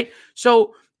 right?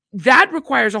 So that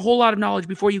requires a whole lot of knowledge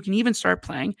before you can even start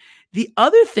playing. The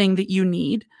other thing that you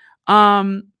need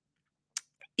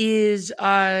is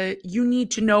you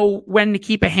need to know when to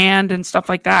keep a hand and stuff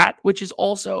like that, which is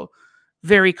also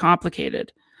very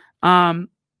complicated.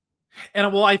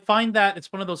 And well, I find that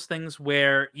it's one of those things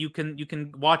where you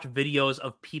can watch videos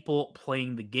of people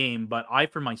playing the game, but I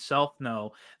for myself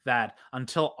know that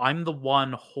until I'm the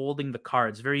one holding the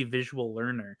cards, very visual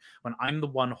learner, when I'm the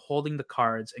one holding the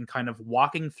cards and kind of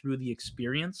walking through the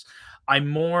experience, I'm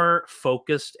more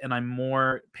focused and I'm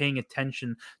more paying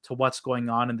attention to what's going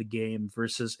on in the game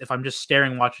versus if I'm just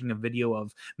staring watching a video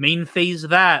of main phase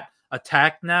that,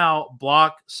 attack now,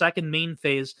 block, second main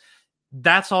phase.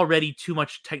 That's already too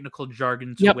much technical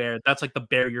jargon to where that's like the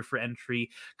barrier for entry,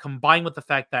 combined with the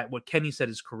fact that what Kenny said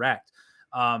is correct.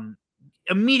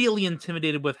 Immediately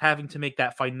intimidated with having to make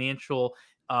that financial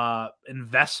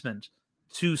investment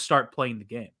to start playing the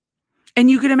game.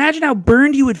 And you can imagine how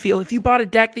burned you would feel if you bought a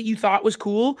deck that you thought was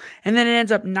cool and then it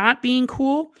ends up not being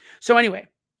cool. So anyway,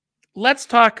 let's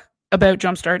talk about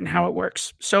Jumpstart and how it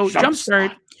works. So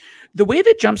Jumpstart, the way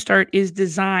that Jumpstart is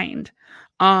designed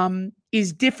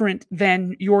is different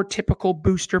than your typical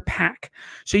booster pack.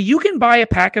 So you can buy a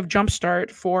pack of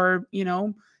Jumpstart for,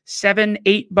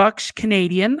 $7-8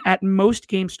 Canadian at most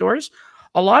game stores.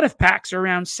 A lot of packs are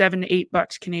around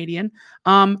 $7-8 Canadian.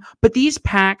 But these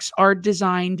packs are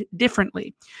designed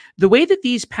differently. The way that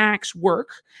these packs work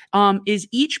is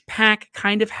each pack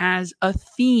kind of has a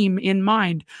theme in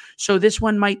mind. So this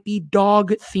one might be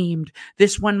dog themed.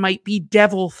 This one might be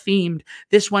devil themed.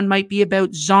 This one might be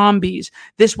about zombies.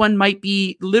 This one might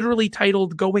be literally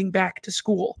titled Going Back to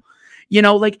School.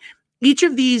 Each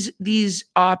of these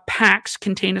packs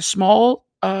contain a small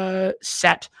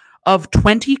set of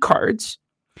 20 cards.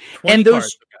 20 and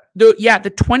those cards.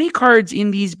 the 20 cards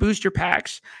in these booster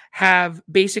packs have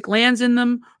basic lands in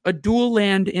them, a dual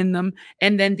land in them,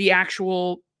 and then the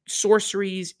actual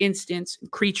sorceries, instants,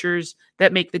 creatures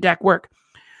that make the deck work.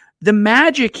 The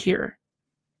magic here,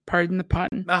 pardon the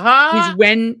pun,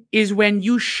 is when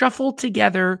you shuffle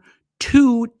together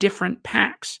two different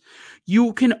packs.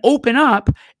 You can open up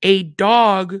a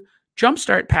dog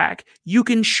Jumpstart pack, you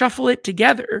can shuffle it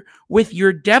together with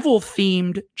your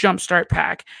devil-themed Jumpstart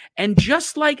pack. And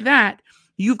just like that,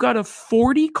 you've got a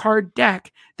 40-card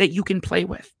deck that you can play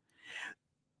with.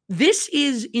 This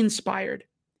is inspired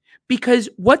because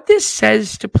what this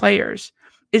says to players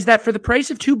is that for the price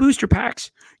of 2 booster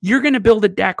packs, you're going to build a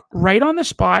deck right on the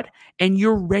spot and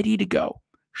you're ready to go.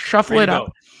 Shuffle it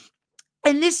up.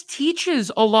 And this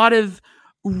teaches a lot of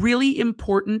really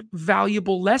important,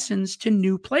 valuable lessons to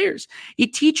new players.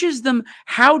 It teaches them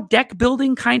how deck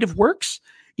building kind of works.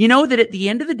 That at the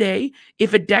end of the day,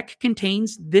 if a deck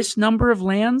contains this number of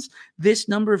lands, this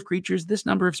number of creatures, this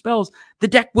number of spells, the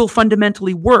deck will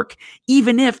fundamentally work,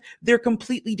 even if they're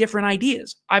completely different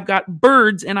ideas. I've got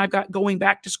birds and I've got Going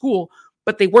Back to School,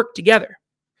 but they work together.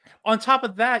 On top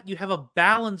of that, you have a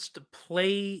balanced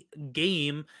play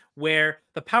game where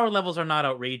the power levels are not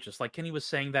outrageous. Like Kenny was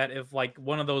saying that if like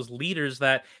one of those leaders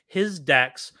that his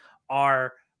decks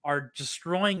are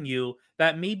destroying you,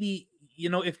 that maybe,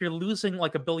 if you're losing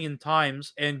like a billion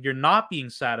times and you're not being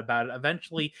sad about it,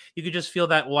 eventually you could just feel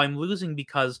that, well, I'm losing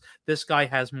because this guy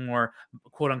has more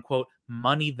quote unquote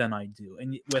money than I do.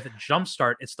 And with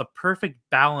Jumpstart, it's the perfect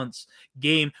balance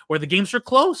game where the games are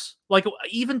close. Like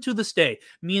even to this day,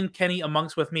 me and Kenny,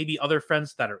 amongst with maybe other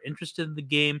friends that are interested in the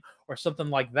game or something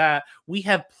like that, we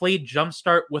have played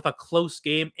Jumpstart with a close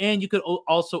game. And you could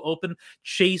also open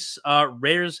chase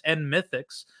rares and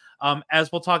mythics,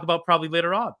 as we'll talk about probably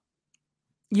later on.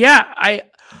 Yeah,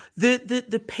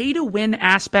 the pay to win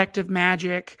aspect of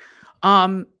Magic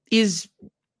is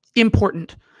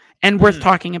important and worth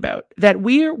talking about. That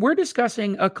we're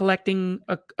discussing a collecting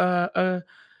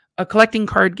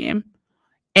card game,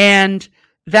 and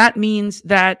that means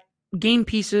that game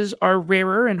pieces are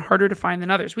rarer and harder to find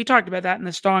than others. We talked about that in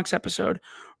the Stonks episode,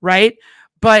 right?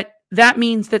 But that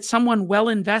means that someone well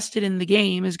invested in the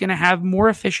game is going to have more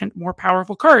efficient, more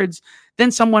powerful cards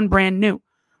than someone brand new,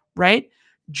 right?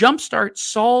 Jumpstart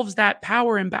solves that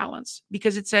power imbalance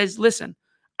because it says, listen,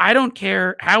 I don't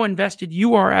care how invested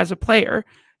you are as a player.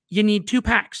 You need 2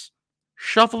 packs.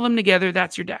 Shuffle them together.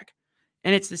 That's your deck.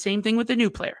 And it's the same thing with the new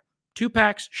player. 2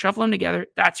 packs, shuffle them together.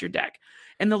 That's your deck.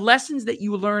 And the lessons that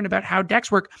you learn about how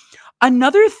decks work.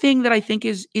 Another thing that I think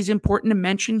is important to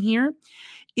mention here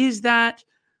is that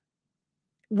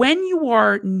when you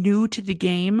are new to the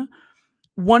game,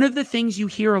 one of the things you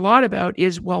hear a lot about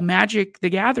is, well, Magic the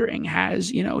Gathering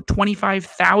has,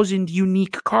 25,000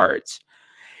 unique cards.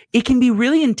 it can be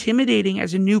really intimidating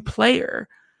as a new player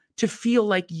to feel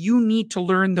like you need to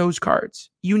learn those cards.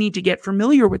 You need to get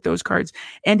familiar with those cards.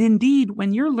 And indeed,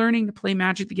 when you're learning to play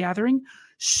Magic the Gathering,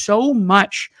 so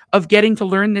much of getting to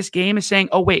learn this game is saying,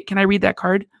 oh, wait, can I read that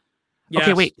card? Yes.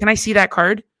 Okay, wait, can I see that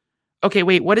card? Okay,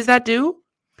 wait, what does that do?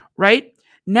 Right?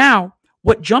 Now,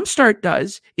 what Jumpstart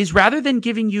does is rather than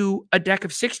giving you a deck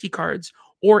of 60 cards,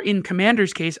 or in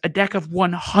Commander's case, a deck of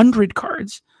 100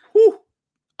 cards,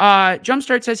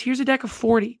 Jumpstart says, here's a deck of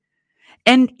 40.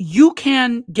 And you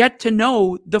can get to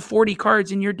know the 40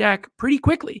 cards in your deck pretty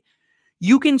quickly.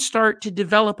 You can start to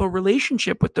develop a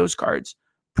relationship with those cards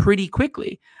pretty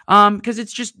quickly, because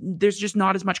there's just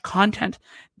not as much content,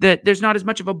 that there's not as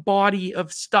much of a body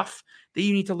of stuff that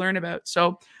you need to learn about.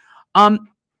 So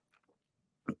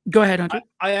go ahead, Hunter.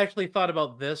 I actually thought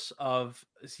about this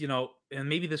and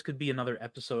maybe this could be another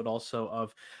episode also,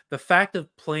 of the fact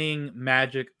of playing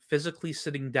Magic, physically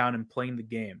sitting down and playing the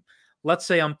game. Let's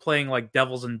say I'm playing like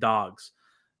Devils and Dogs,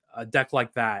 a deck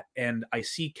like that, and I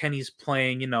see Kenny's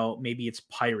playing, maybe it's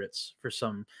Pirates for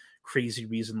some crazy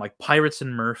reason, like Pirates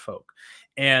and Merfolk.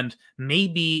 And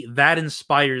maybe that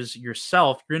inspires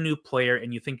yourself, you're a new player,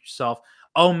 and you think to yourself,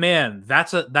 oh man,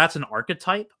 that's an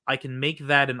archetype. I can make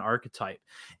that an archetype.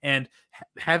 And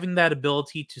having that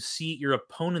ability to see your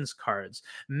opponent's cards,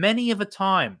 many of a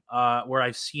time where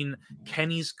I've seen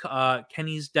Kenny's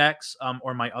decks,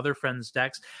 or my other friends'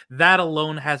 decks, that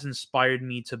alone has inspired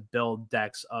me to build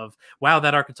decks of, wow,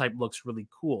 that archetype looks really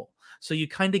cool. So you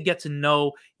kind of get to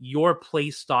know your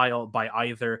play style by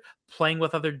either playing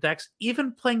with other decks,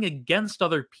 even playing against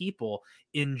other people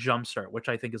in Jumpstart, which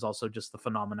I think is also just the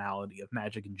phenomenality of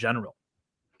Magic in general.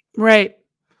 Right.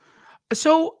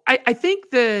 So I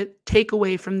think the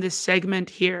takeaway from this segment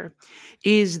here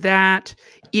is that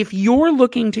if you're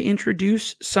looking to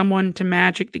introduce someone to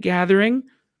Magic the Gathering,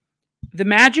 the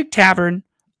Magic Tavern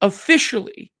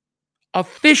officially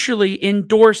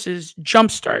endorses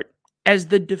Jumpstart as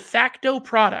the de facto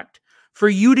product for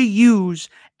you to use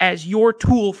as your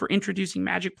tool for introducing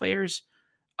Magic players,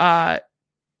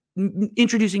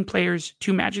 introducing players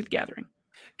to Magic the Gathering.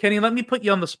 Kenny, let me put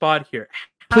you on the spot here.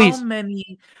 Please.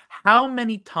 How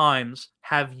many times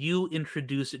have you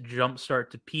introduced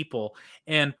Jumpstart to people,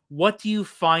 and what do you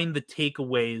find the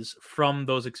takeaways from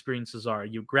those experiences are?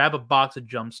 You grab a box of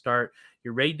Jumpstart,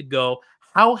 you're ready to go.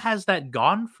 How has that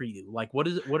gone for you? Like, what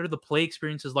are the play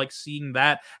experiences like, seeing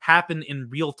that happen in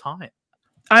real time?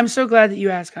 I'm so glad that you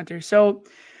asked, Hunter. So,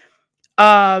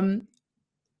 what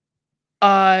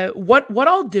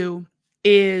I'll do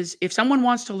is, if someone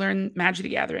wants to learn Magic the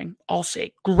Gathering, I'll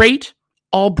say, great,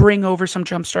 I'll bring over some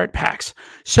Jumpstart packs.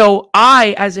 So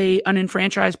I, as an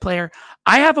unenfranchised player,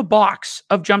 I have a box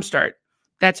of Jumpstart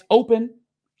that's open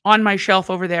on my shelf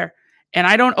over there, and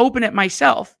I don't open it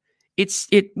myself. I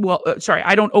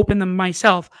don't open them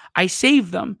myself. I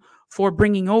save them for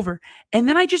bringing over, and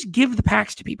then I just give the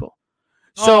packs to people.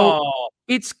 So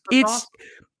it's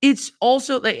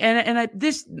also like,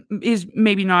 this is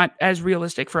maybe not as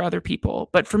realistic for other people,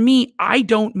 but for me, I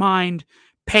don't mind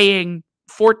paying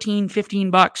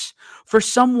 $14-15 for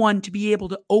someone to be able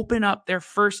to open up their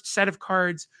first set of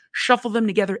cards, shuffle them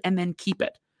together, and then keep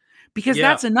it. Because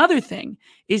that's another thing,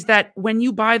 is that when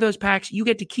you buy those packs, you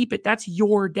get to keep it. That's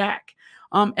your deck.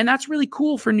 And that's really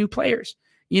cool for new players,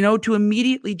 to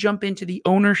immediately jump into the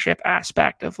ownership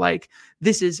aspect of, like,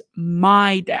 this is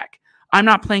my deck. I'm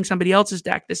not playing somebody else's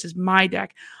deck. This is my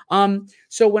deck.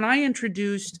 So when I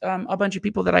introduced a bunch of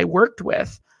people that I worked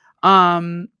with,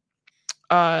 a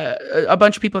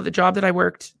bunch of people at the job that I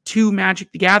worked to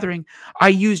Magic the Gathering, I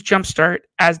used Jumpstart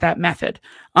as that method.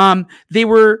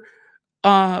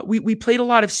 We played a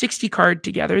lot of 60 card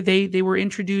together. They were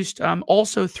introduced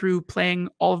also through playing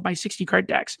all of my 60 card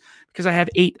decks, because I have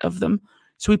 8 of them.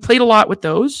 So we played a lot with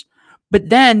those. But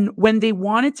then when they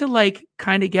wanted to, like,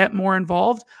 kind of get more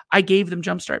involved, I gave them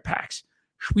Jumpstart packs.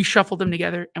 We shuffled them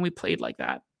together and we played like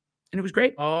that. And it was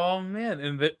great. Oh man.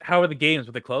 And how are the games?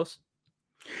 Were they close?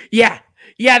 Yeah.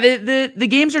 The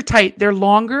games are tight. They're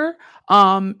longer,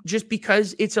 just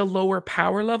because it's a lower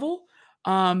power level.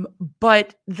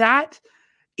 But that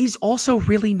is also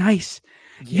really nice.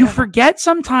 Yeah. You forget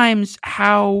sometimes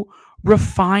how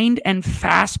refined and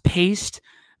fast-paced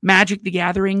Magic the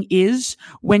Gathering is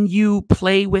when you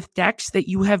play with decks that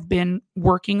you have been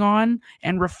working on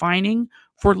and refining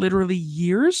for literally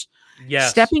years.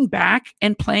 Yes. Stepping back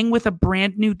and playing with a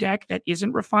brand new deck that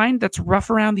isn't refined, that's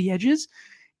rough around the edges,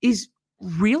 is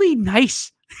really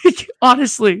nice.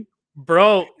 Honestly.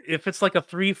 Bro, if it's like a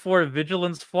 3/4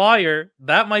 Vigilance Flyer,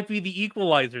 that might be the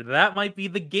equalizer. That might be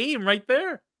the game right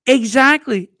there.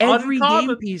 Exactly. Every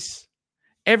game piece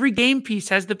every game piece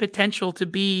has the potential to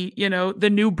be, the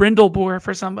new Brindlebore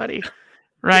for somebody,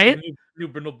 right? New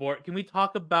Brindle board. Can we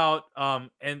talk about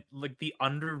and like the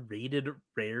underrated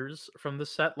rares from the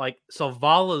set, like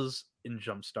Salvala's in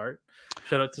Jumpstart?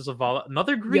 Shout out to Salvala,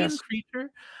 another green Yes. creature.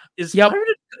 Yep.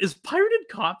 Is pirated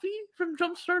copy from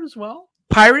Jumpstart as well?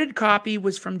 Pirated Copy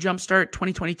was from Jumpstart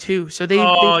 2022. So Oh,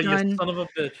 they've you done son of a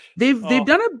bitch! they've Oh,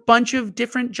 done a bunch of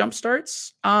different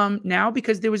Jumpstarts now,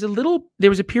 because there was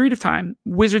a period of time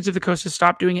Wizards of the Coast has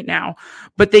stopped doing it now,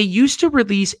 but they used to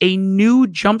release a new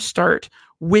Jumpstart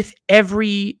with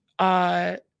every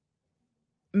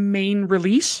main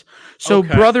release. So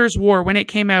okay, Brothers War, when it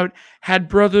came out, had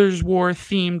Brothers War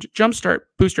themed Jumpstart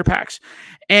booster packs,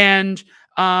 and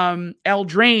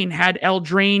Eldraine had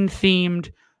Eldraine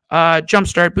themed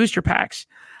Jumpstart booster packs,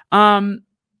 and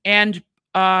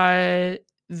that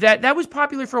was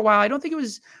popular for a while. I don't think it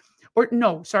was, or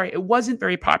no, sorry, it wasn't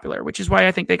very popular, which is why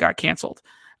I think they got canceled.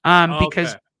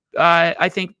 Because okay. I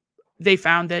think they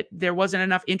found that there wasn't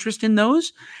enough interest in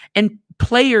those, and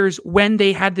players, when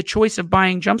they had the choice of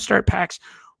buying Jumpstart packs,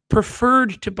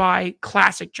 preferred to buy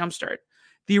classic Jumpstart,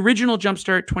 the original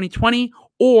Jumpstart 2020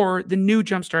 or the new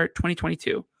Jumpstart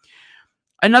 2022.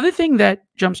 Another thing that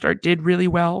Jumpstart did really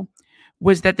well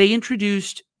was that they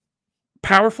introduced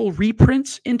powerful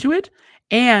reprints into it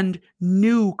and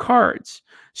new cards.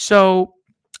 So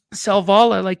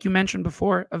Selvala, like you mentioned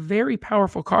before, a very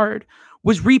powerful card,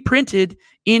 was reprinted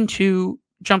into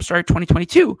Jumpstart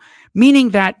 2022,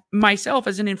 meaning that myself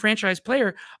as an enfranchised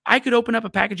player, I could open up a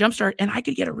pack of Jumpstart and I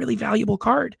could get a really valuable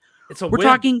card. It's a We're win.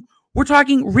 talking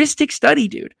Rhystic Study,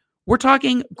 dude. We're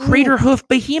talking Crater Hoof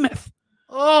Behemoth.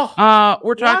 Oh,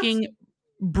 We're talking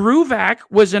Bruvac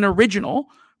was an original.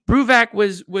 Bruvac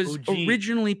was OG.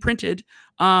 originally printed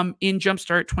in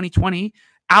Jumpstart 2020.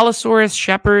 Allosaurus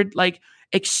Shepherd, like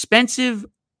expensive,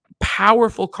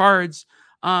 powerful cards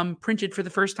printed for the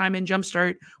first time in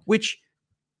Jumpstart, which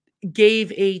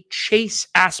gave a chase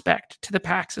aspect to the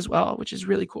packs as well, which is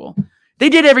really cool. They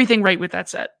did everything right with that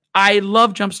set. I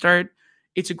love Jumpstart.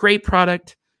 It's a great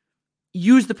product.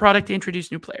 Use the product to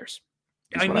introduce new players.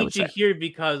 I need to hear,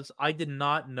 because I did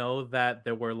not know that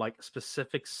there were like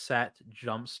specific set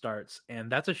jump starts,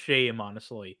 and that's a shame,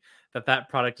 honestly, that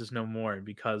product is no more.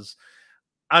 Because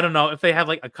I don't know if they have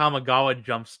like a Kamigawa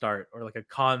jump start or like a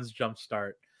Khan's jump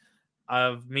start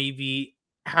of maybe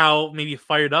how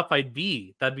fired up I'd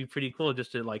be. That'd be pretty cool,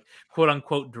 just to like quote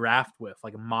unquote draft with,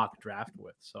 like a mock draft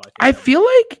with. So I feel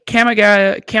like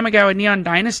Kamigawa Neon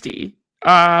Dynasty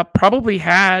probably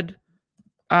had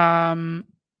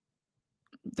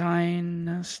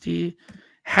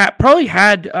probably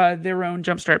had their own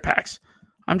Jumpstart packs.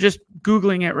 I'm just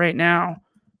Googling it right now,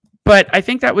 but I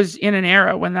think that was in an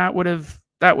era when that would have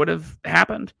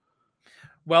happened.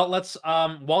 Well, let's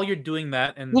while you're doing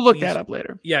that, and we'll look that up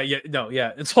later. Yeah,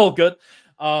 it's all good.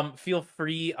 Feel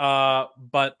free.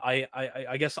 But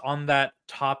I guess on that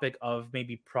topic of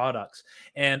maybe products,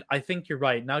 and I think you're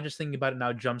right. Now, just thinking about it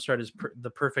now, Jumpstart is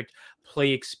the perfect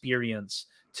play experience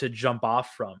to jump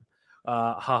off from.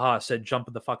 Said jump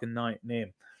of the fucking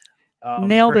name.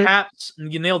 Nailed perhaps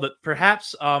it. You nailed it.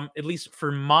 Perhaps, at least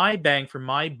for my bang for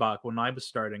my buck, when I was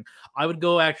starting, I would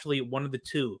go actually one of the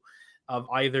two, of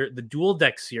either the dual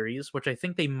deck series, which I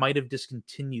think they might have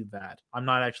discontinued that. I'm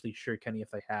not actually sure, Kenny,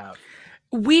 if they have.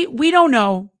 We don't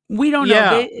know. We don't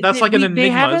know. That's like an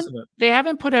enigma, isn't it? They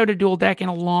haven't put out a dual deck in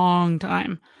a long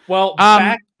time. Well,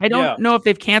 I don't know if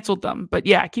they've canceled them, but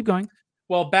yeah, keep going.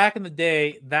 Well, back in the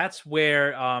day, that's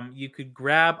where you could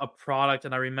grab a product,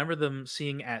 and I remember them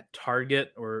seeing at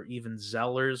Target or even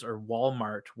Zellers or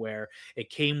Walmart, where it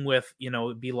came with,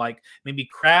 it'd be like maybe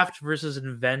craft versus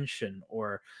invention,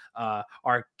 or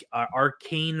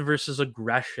arcane versus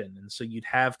aggression, and so you'd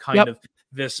have kind of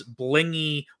this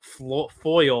blingy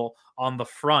foil on the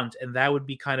front, and that would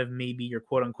be kind of maybe your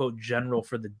quote unquote general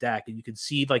for the deck, and you could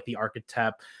see like the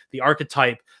archetype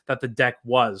that the deck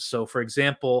was. So for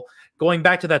example, going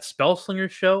back to that Spellslinger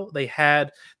show,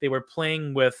 they were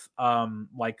playing with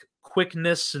like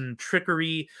quickness and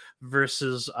trickery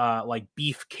versus like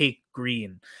beefcake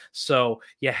green. So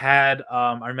you had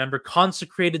I remember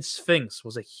Consecrated Sphinx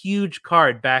was a huge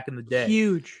card back in the day.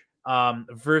 Huge.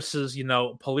 Versus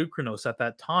Pelucranos at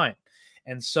that time.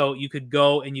 And so you could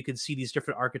go and you could see these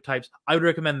different archetypes. I would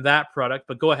recommend that product,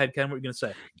 but go ahead, Ken. What are you going to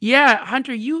say? Yeah,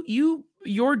 Hunter,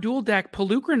 your dual deck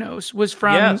Pelucranos was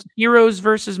from Heroes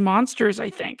versus Monsters,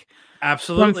 I think.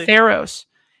 Absolutely. From Theros,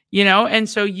 and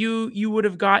so you would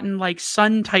have gotten like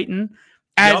Sun Titan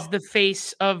as the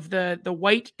face of the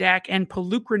white deck and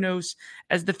Pelucranos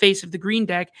as the face of the green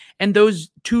deck, and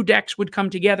those two decks would come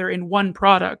together in one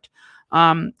product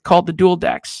called the dual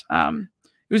decks.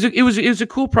 It It was a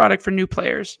cool product for new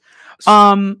players. S-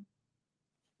 Um,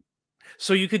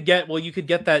 So you could get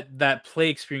that play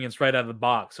experience right out of the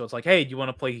box. So it's like, hey, do you want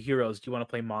to play heroes? Do you want to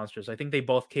play monsters? I think they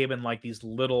both came in like these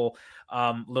little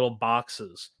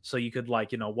boxes. So you could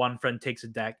like, one friend takes a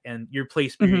deck and your play mhm.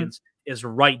 experience is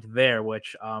right there,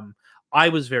 which I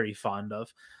was very fond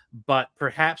of. But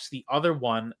perhaps the other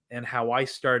one and how I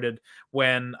started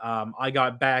when I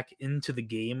got back into the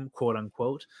game, quote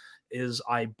unquote, is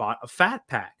I bought a fat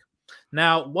pack.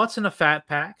 Now, what's in a fat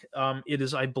pack? It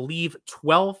is, I believe,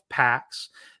 12 packs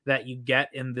that you get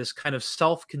in this kind of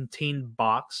self contained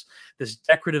box, this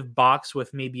decorative box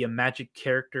with maybe a magic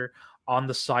character on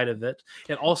the side of it.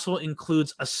 It also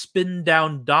includes a spin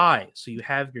down die. So you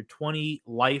have your 20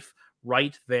 life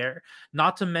right there.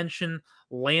 Not to mention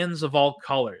lands of all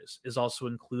colors is also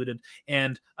included.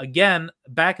 And again,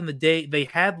 back in the day, they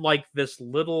had like this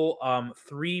little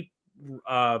three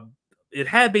uh it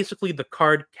had basically the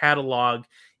card catalog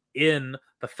in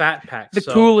the fat pack. The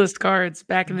So coolest cards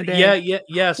back in the yeah, day.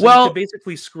 yeah. So you could Well,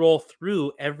 basically scroll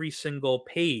through every single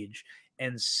page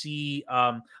and see.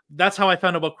 That's how I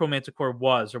found out what Chromanticore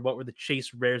was, or what were the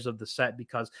chase rares of the set,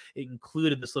 because it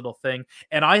included this little thing.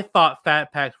 And I thought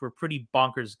fat packs were pretty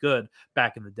bonkers good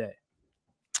back in the day.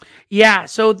 yeah,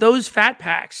 so those fat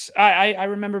packs, I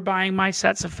remember buying my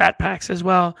sets of fat packs as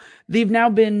well. They've now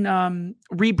been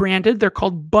rebranded. They're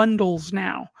called bundles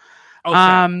now. Okay.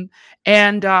 Um,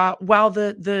 and while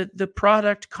the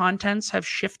product contents have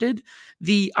shifted,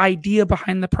 the idea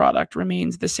behind the product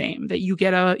remains the same. That you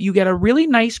get a really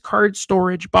nice card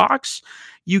storage box.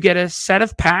 You get a set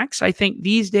of packs. I think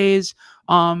these days,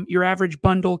 your average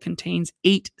bundle contains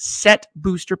 8 set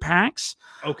booster packs.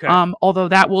 Okay. Although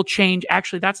that will change.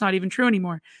 Actually, that's not even true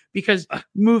anymore because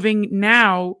moving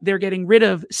now, they're getting rid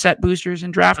of set boosters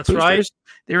and draft That's right. boosters.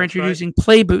 They're That's right. introducing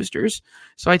play boosters.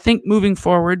 So I think moving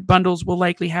forward, bundles will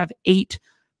likely have 8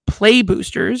 play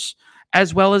boosters,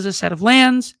 as well as a set of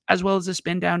lands, as well as a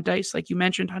spin down dice, like you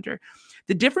mentioned, Hunter.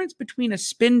 The difference between a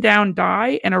spin down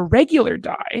die and a regular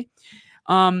die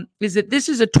is that this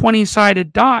is a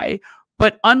 20-sided die,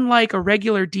 but unlike a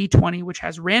regular D20, which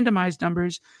has randomized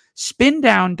numbers, spin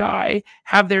down die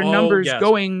have their Oh numbers yes.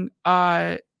 going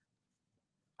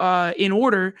in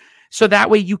order, so that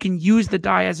way you can use the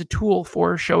die as a tool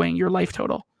for showing your life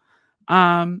total.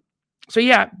 Um, so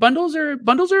yeah, bundles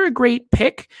are a great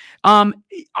pick.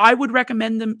 I would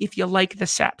recommend them if you like the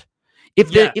set.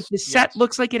 If the set Yes.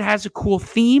 looks like it has a cool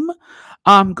theme,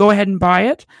 go ahead and buy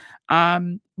it.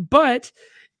 But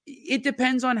it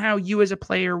depends on how you as a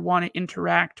player want to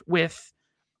interact with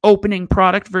opening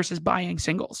product versus buying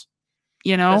singles.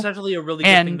 You That's know, actually a really good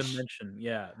thing and to mention.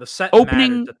 Yeah, the set matters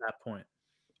opening at that point.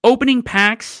 opening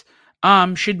packs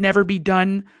should never be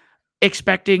done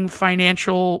expecting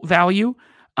financial value.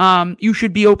 You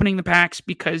should be opening the packs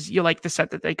because you like the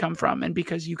set that they come from and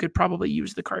because you could probably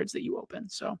use the cards that you open.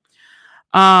 So,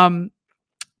 um,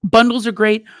 bundles are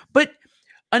great. But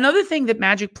another thing that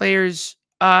Magic players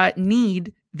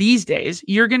need these days,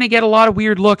 you're going to get a lot of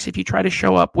weird looks if you try to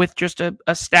show up with just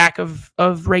a stack of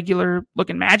regular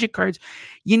looking Magic cards.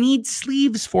 You need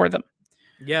sleeves for them.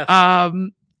 Yes.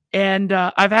 Um, and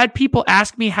I've had people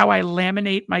ask me how I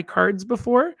laminate my cards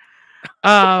before.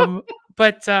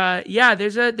 But yeah,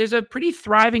 there's a pretty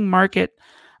thriving market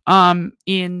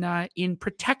in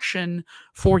protection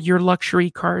for your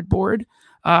luxury cardboard.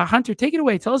 Hunter, take it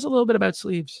away. Tell us a little bit about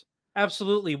sleeves.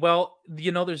 Absolutely. Well,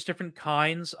 there's different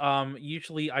kinds.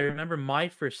 Usually I remember my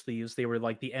first sleeves, they were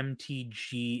like the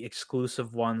MTG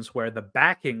exclusive ones where the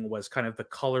backing was kind of the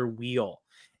color wheel.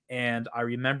 And I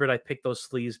remembered I picked those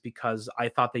sleeves because I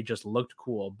thought they just looked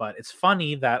cool. But it's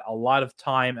funny that a lot of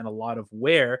time and a lot of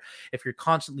wear, if you're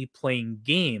constantly playing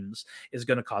games, is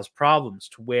going to cause problems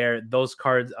to where those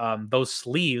cards, those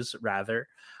sleeves rather,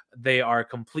 they are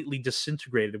completely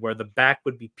disintegrated where the back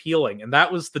would be peeling. And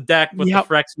that was the deck with the Yep.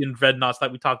 Phyrexian Dreadnoughts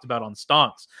that we talked about on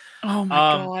Stonks. Oh my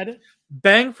Um, god.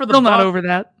 bang for the Still not buck. over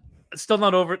that. Still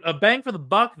not over a bang for the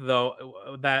buck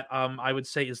though. That I would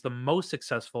say is the most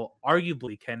successful,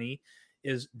 arguably, Kenny,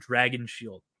 is Dragon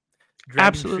Shield. Dragon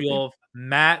Absolutely. Shield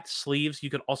matte sleeves. You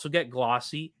could also get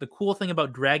glossy. The cool thing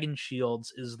about Dragon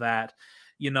Shields is that,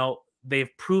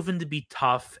 they've proven to be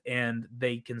tough and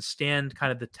they can stand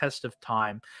kind of the test of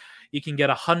time. You can get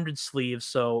 100 sleeves,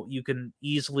 so you can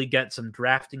easily get some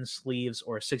drafting sleeves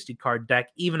or a 60 card deck,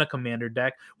 even a commander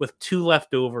deck with 2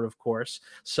 left over, of course.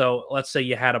 So let's say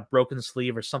you had a broken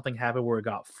sleeve or something happened where it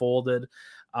got folded.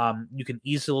 You can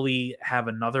easily have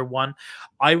another one.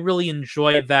 I really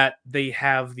enjoy that they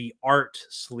have the art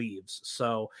sleeves.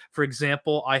 So, for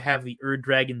example, I have the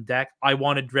Dragon deck. I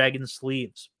wanted dragon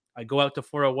sleeves. I go out to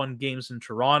 401 games in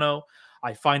Toronto.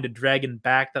 I find a dragon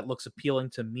back that looks appealing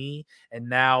to me, and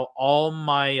now all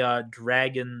my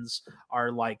dragons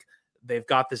are like they've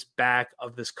got this back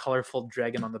of this colorful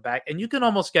dragon on the back, and you can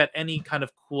almost get any kind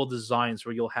of cool designs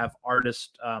where you'll have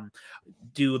artists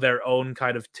do their own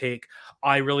kind of take.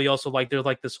 I really also like there's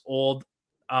like this old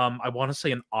I want to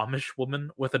say an Amish woman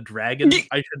with a dragon.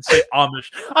 I should say Amish.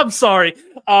 I'm sorry.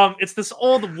 It's this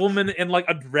old woman and like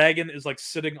a dragon is like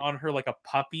sitting on her like a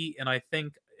puppy, and I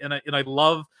think and I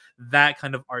love that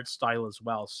kind of art style as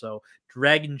well. So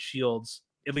dragon shields,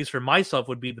 at least for myself,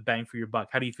 would be the bang for your buck.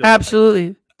 How do you feel?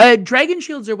 Absolutely. Dragon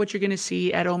shields are what you're going to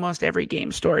see at almost every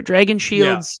game store. Dragon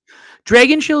shields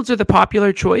are the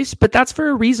popular choice, but that's for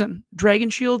a reason. Dragon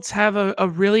shields have a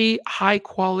really high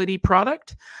quality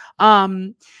product.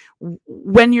 When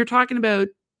you're talking about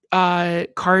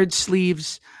card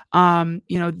sleeves,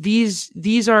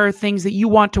 these are things that you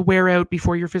want to wear out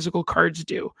before your physical cards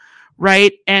do,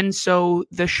 right? And so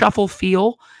the shuffle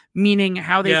feel, meaning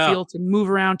how they feel to move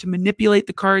around, to manipulate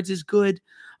the cards, is good.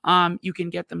 You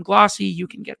can get them glossy, you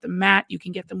can get them matte, you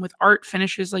can get them with art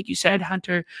finishes, like you said,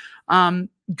 Hunter.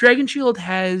 Dragon Shield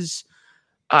has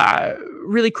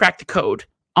really cracked the code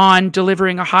on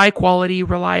delivering a high quality,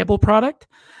 reliable product.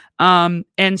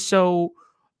 And so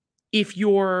if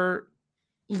you're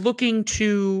looking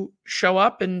to show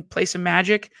up and play some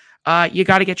Magic, you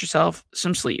got to get yourself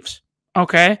some sleeves.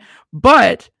 Okay.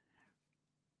 But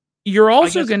you're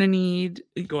also going to need.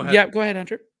 Go ahead. Yeah, go ahead,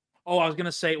 Hunter. Oh, I was going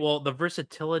to say, well, the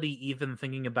versatility, even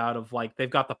thinking about of like, they've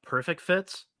got the perfect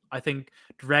fits. I think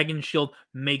Dragon Shield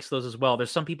makes those as well.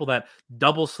 There's some people that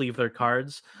double sleeve their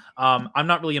cards. I'm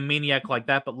not really a maniac like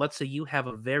that, but let's say you have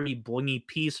a very blingy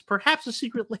piece, perhaps a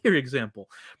secret layer example,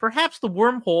 perhaps the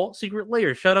wormhole secret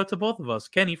layer. Shout out to both of us,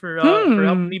 Kenny, for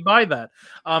helping me buy that.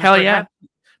 Hell yeah.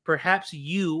 Perhaps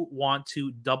you want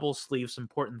to double sleeve some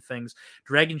important things.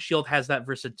 Dragon Shield has that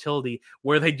versatility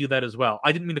where they do that as well.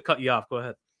 I didn't mean to cut you off. Go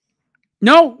ahead.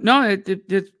 No,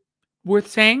 it's worth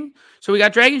saying. So we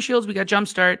got Dragon Shields, we got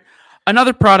Jumpstart.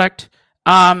 Another product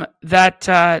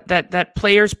that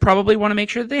players probably want to make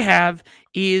sure that they have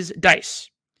is dice.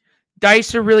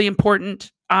 Dice are really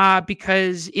important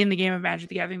because in the game of Magic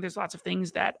the Gathering, there's lots of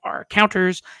things that are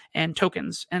counters and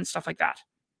tokens and stuff like that.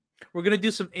 We're going to do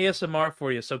some ASMR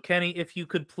for you. So, Kenny, if you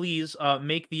could please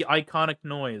make the iconic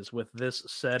noise with this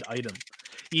said item.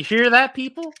 You hear that,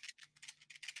 people?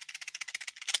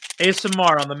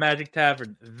 ASMR on the Magic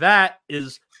Tavern. That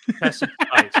is Chesed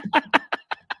Dice.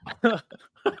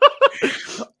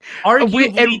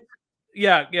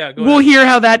 Yeah, go we'll hear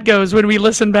how that goes when we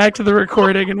listen back to the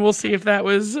recording, and we'll see if that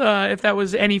was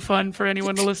any fun for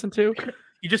anyone to listen to.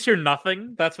 You just hear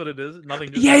nothing. That's what it is.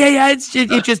 Nothing. Yeah.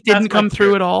 It just didn't come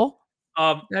through at all.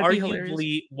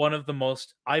 Arguably one of the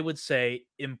most, I would say,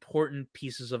 important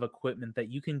pieces of equipment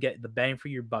that you can get the bang for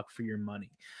your buck for your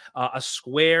money. A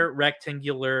square,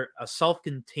 rectangular, a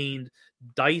self-contained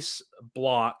dice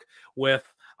block with,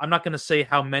 I'm not going to say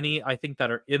how many I think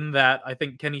that are in that. I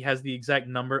think Kenny has the exact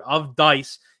number of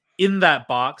dice in that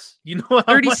box. You know,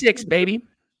 36, baby.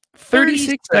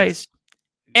 36 dice.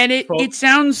 And it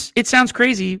sounds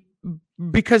crazy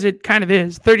because it kind of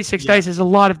is. 36 dice is a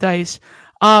lot of dice.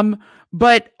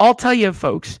 But I'll tell you,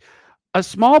 folks, a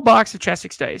small box of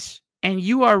Chesed dice, and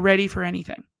you are ready for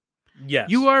anything. Yes.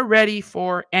 You are ready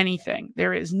for anything.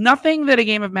 There is nothing that a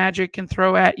game of Magic can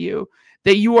throw at you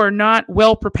that you are not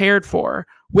well prepared for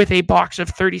with a box of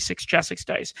 36 Chesed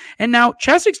dice. And now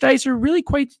Chesed dice are really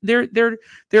quite,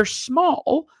 they're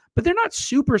small, but they're not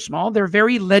super small. They're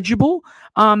very legible.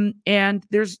 And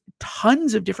there's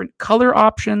tons of different color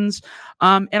options.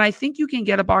 And I think you can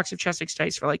get a box of Chesed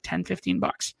dice for like 10, 15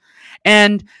 bucks.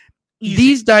 And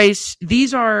these dice,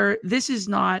 this is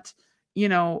not,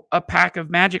 a pack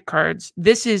of Magic cards.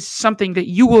 This is something that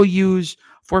you will use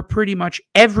for pretty much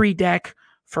every deck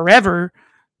forever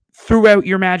throughout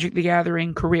your Magic the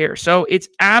Gathering career. So it's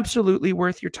absolutely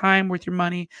worth your time, worth your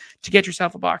money to get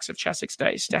yourself a box of Chesed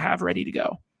dice to have ready to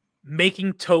go.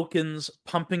 Making tokens,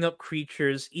 pumping up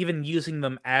creatures, even using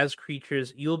them as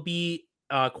creatures, you'll be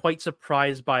quite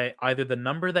surprised by either the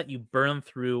number that you burn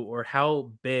through or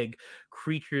how big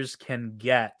creatures can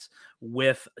get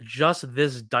with just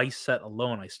this dice set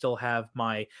alone. I still have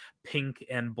my pink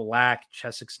and black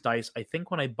Chesed dice, I think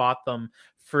when I bought them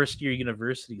first year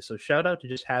university. So shout out to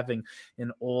just having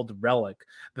an old relic.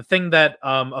 The thing that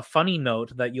a funny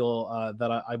note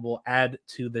that I will add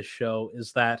to the show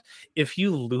is that if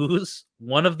you lose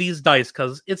one of these dice,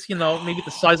 because it's maybe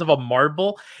the size of a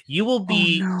marble, you will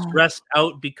be stressed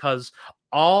out because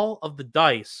all of the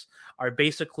dice are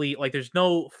basically like there's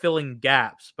no filling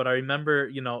gaps. But I remember,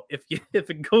 if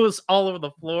it goes all over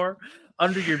the floor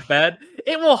under your bed,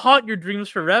 it will haunt your dreams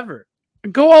forever.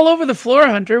 Go all over the floor,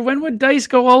 Hunter. When would dice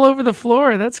go all over the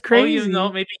floor? That's Oh, crazy.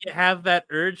 maybe you have that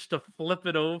urge to flip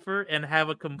it over and have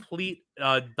a complete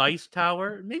dice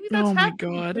tower. Maybe that's Oh my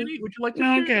happening, god. Kenny. Would you like to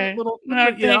share that Okay. little No,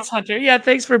 tidbit? thanks, Hunter. Yeah,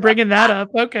 thanks for bringing that up.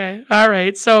 Okay. All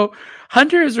right. So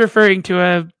Hunter is referring to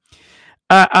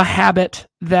a habit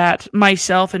that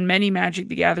myself and many Magic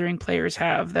the Gathering players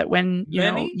have. That when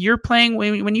Many? you're playing,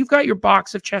 when you've got your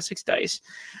box of Chessex dice,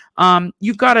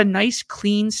 you've got a nice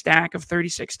clean stack of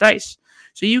 36 dice.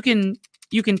 So you can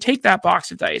take that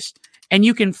box of dice and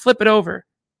you can flip it over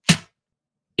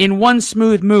in one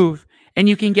smooth move, and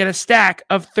you can get a stack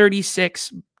of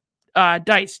 36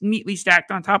 dice neatly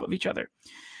stacked on top of each other.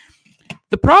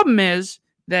 The problem is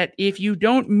that if you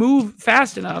don't move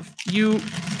fast enough, you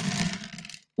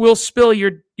will spill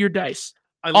your dice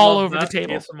all over the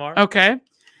table. ASMR. Okay.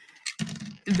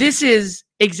 This is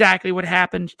exactly what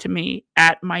happened to me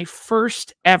at my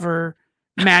first ever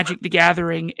Magic the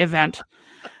Gathering event.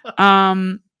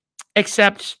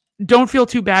 Except don't feel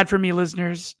too bad for me,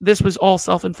 listeners. This was all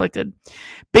self-inflicted.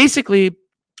 Basically,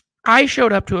 I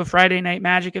showed up to a Friday night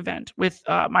Magic event with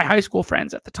my high school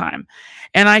friends at the time,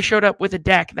 and I showed up with a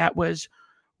deck that was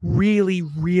really,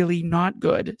 really not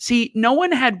good. See, no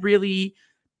one had really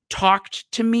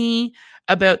talked to me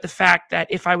about the fact that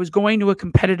if I was going to a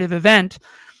competitive event,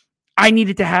 I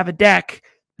needed to have a deck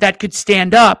that could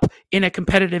stand up in a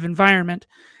competitive environment.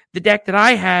 The deck that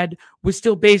I had was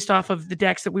still based off of the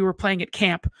decks that we were playing at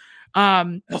camp.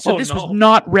 So this was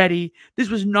not ready. This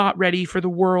was not ready for the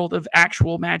world of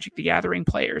actual Magic the Gathering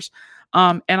players.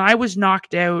 And I was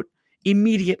knocked out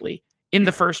immediately in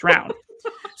the first round.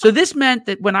 So this meant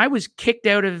that when I was kicked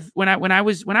out of when I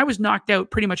was knocked out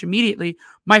pretty much immediately,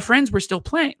 my friends were still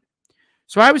playing.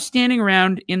 So I was standing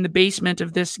around in the basement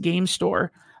of this game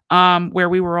store where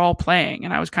we were all playing,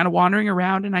 and I was kind of wandering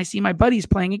around, and I see my buddies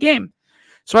playing a game.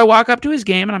 So I walk up to his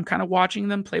game, and I'm kind of watching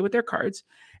them play with their cards,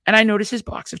 and I notice his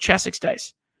box of Chessex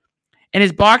dice. And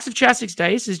his box of Chessex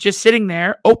dice is just sitting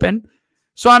there open.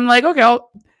 So I'm like, okay,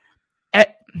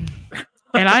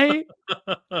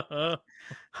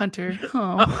 Hunter,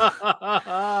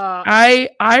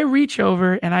 I reach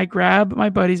over and I grab my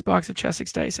buddy's box of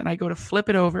Chessex dice and I go to flip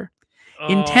it over,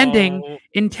 intending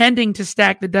to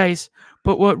stack the dice.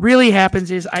 But what really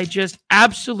happens is I just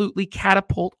absolutely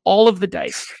catapult all of the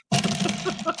dice.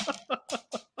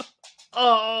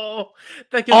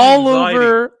 That gives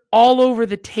all over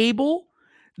the table.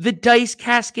 The dice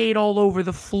cascade all over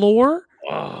the floor.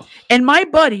 And my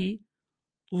buddy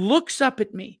looks up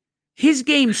at me. His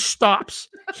game stops.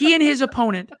 He and his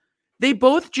opponent, they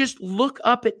both just look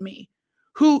up at me.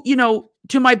 Who,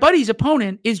 to my buddy's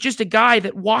opponent is just a guy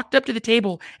that walked up to the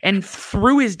table and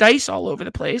threw his dice all over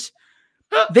the place.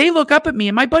 They look up at me,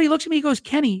 and my buddy looks at me and goes,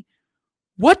 "Kenny,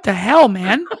 what the hell,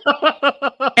 man?"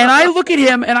 And I look at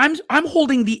him, and I'm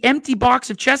holding the empty box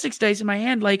of Chessex dice in my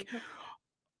hand like,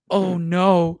 oh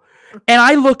no. And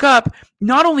I look up,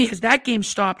 not only has that game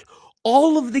stopped,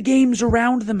 all of the games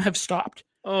around them have stopped.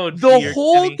 The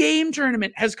whole game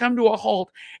tournament has come to a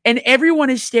halt, and everyone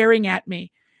is staring at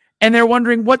me, and they're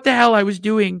wondering what the hell I was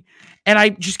doing. And I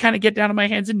just kind of get down on my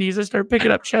hands and knees. I start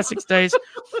picking up Chessex dice.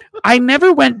 I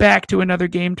never went back to another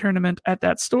game tournament at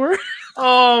that store.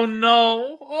 Oh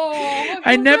no!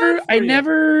 I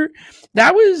never.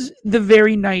 That was the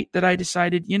very night that I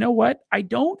decided, you know what? I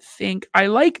don't think I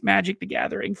like Magic the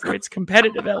Gathering for its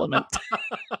competitive element.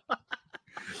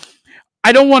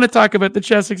 I don't want to talk about the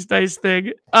Chessex dice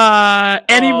thing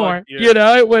anymore.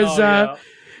 It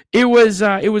was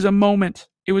a moment.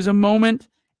 It was a moment.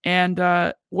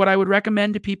 And what I would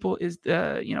recommend to people is,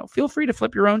 feel free to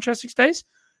flip your own Chessex dice.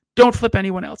 Don't flip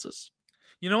anyone else's.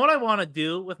 You know what I want to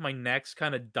do with my next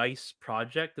kind of dice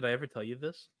project? Did I ever tell you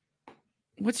this?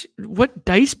 What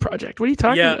dice project? What are you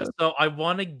talking about? So I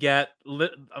want to get.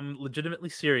 I'm legitimately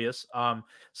serious.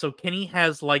 So Kenny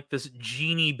has like this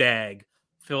genie bag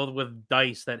filled with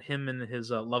dice that him and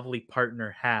his lovely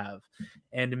partner have,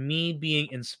 and me being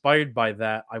inspired by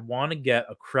that, I want to get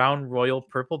a Crown Royal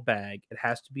purple bag. It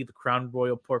has to be the Crown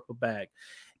Royal purple bag,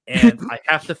 and I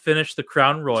have to finish the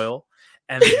Crown Royal,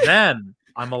 and then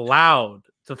I'm allowed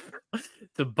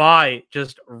to buy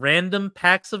just random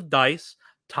packs of dice,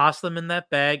 toss them in that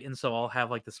bag, and so I'll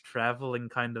have like this traveling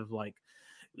kind of like,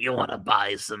 you want to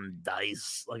buy some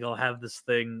dice? Like I'll have this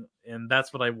thing, and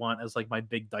that's what I want as like my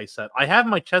big dice set. I have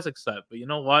my Chessex set, but you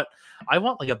know what? I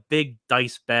want like a big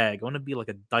dice bag. I want to be like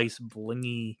a dice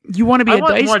blingy. You want to be a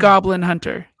dice goblin,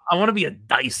 Hunter? I want to be a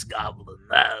dice goblin.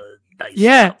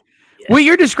 What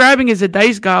you're describing is a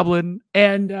dice goblin,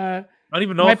 and I don't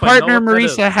even know My if I know partner what that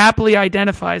is. Marisa happily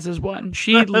identifies as one.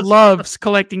 She That's loves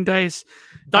collecting dice.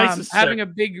 dice is sick.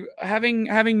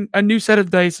 Having a new set of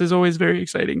dice is always very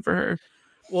exciting for her.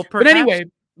 Well, But perhaps. anyway,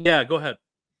 Yeah, go ahead.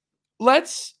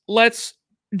 let's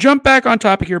jump back on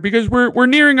topic here because we're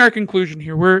nearing our conclusion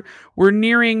here. We're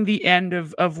nearing the end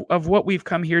of what we've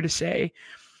come here to say.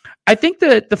 I think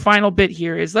that the final bit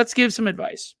here is let's give some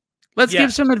advice. Let's give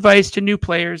Yes. some advice to new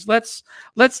players. Let's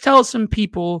tell some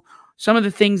people some of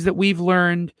the things that we've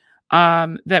learned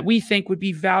that we think would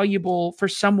be valuable for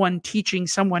someone teaching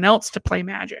someone else to play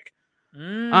Magic.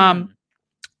 Mm.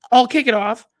 I'll kick it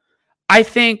off. I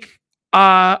think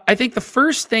the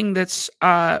first thing that's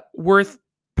worth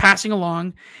passing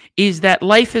along is that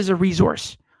life is a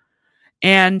resource.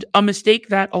 And a mistake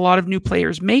that a lot of new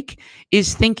players make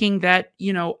is thinking that,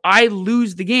 I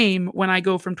lose the game when I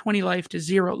go from 20 life to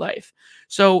 0 life.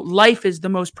 So life is the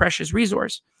most precious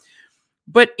resource.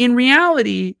 But in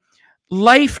reality,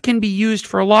 life can be used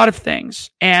for a lot of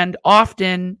things. And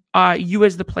often you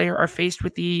as the player are faced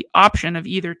with the option of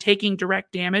either taking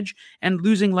direct damage and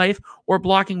losing life or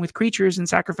blocking with creatures and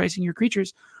sacrificing your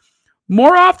creatures.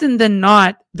 More often than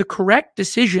not, the correct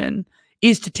decision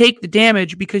is to take the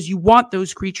damage because you want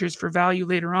those creatures for value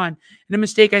later on. And a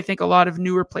mistake I think a lot of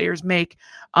newer players make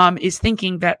is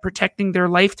thinking that protecting their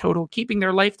life total, keeping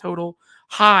their life total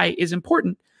high is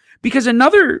important. Because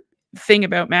another thing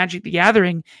about Magic the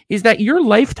Gathering is that your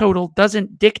life total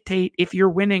doesn't dictate if you're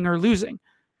winning or losing.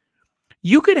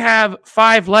 You could have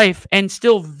 5 life and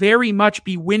still very much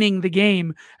be winning the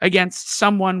game against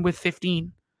someone with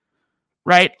 15.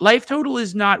 Right? Life total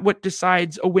is not what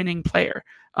decides a winning player.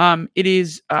 It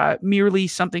is merely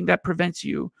something that prevents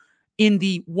you in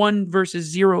the 1 versus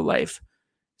 0 life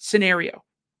scenario,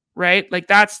 right? Like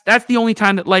that's the only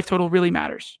time that life total really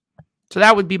matters. So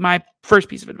that would be my first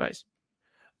piece of advice.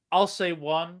 I'll say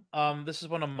one. This is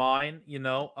one of mine.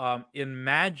 In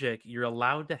Magic, you're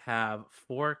allowed to have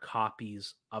 4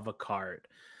 copies of a card.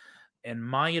 And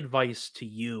my advice to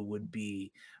you would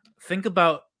be think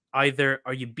about either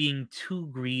are you being too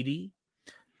greedy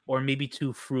or maybe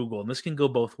too frugal. And this can go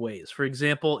both ways. For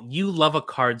example, you love a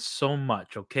card so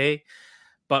much, okay?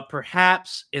 But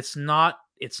perhaps it's not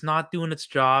doing its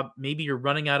job. Maybe you're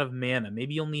running out of mana.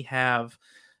 Maybe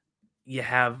you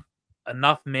have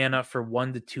enough mana for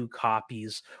 1 to 2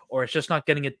 copies, or it's just not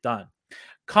getting it done.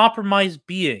 Compromise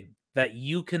being that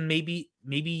you can maybe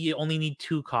you only need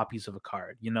 2 copies of a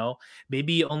card,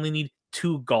 maybe you only need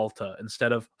 2 Galta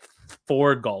instead of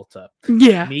 4 Galta.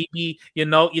 Yeah. Maybe you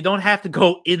don't have to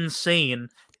go insane.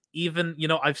 Even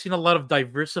I've seen a lot of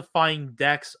diversifying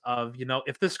decks of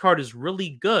if this card is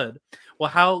really good, well,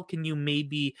 how can you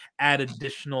maybe add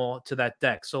additional to that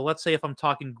deck? So let's say if I'm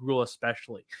talking Gruul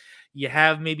especially, you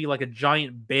have maybe like a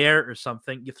giant bear or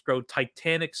something, you throw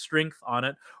Titanic Strength on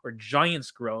it or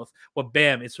Giant's Growth, well,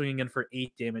 bam, it's swinging in for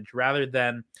 8 damage rather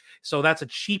than, so that's a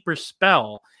cheaper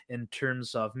spell in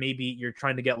terms of maybe you're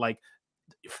trying to get like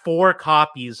 4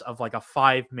 copies of like a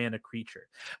 5 mana creature.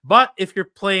 But if you're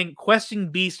playing Questing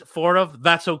Beast 4 of,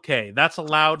 that's okay. That's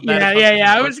allowed.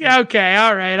 Yeah. I was okay.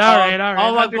 All right.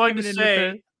 All I'm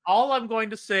going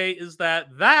to say is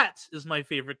that is my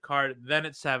favorite card. Then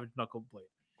it's Savage Knuckleblade.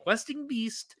 Questing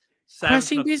Beast.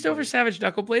 Questing Beast over Savage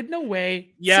Knuckleblade? No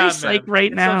way. Yeah, say psych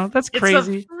right now. That's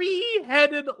crazy. It's a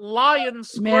 3-headed lion,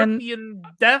 scorpion,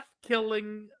 death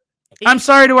killing. I'm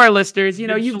sorry to our listeners.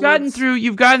 You've gotten through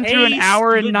an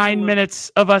hour and 9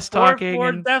 minutes of us talking.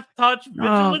 And death touch,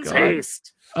 vigilance,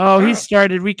 haste. Oh, he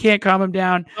started. We can't calm him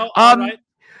down. All right.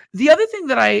 The other thing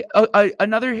that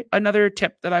another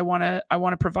tip that I want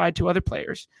to provide to other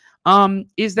players,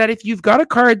 is that if you've got a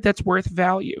card that's worth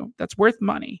value, that's worth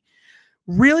money,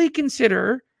 really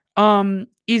consider,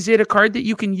 is it a card that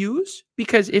you can use?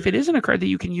 Because if it isn't a card that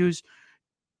you can use,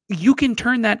 you can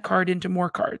turn that card into more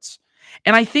cards.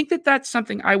 And I think that that's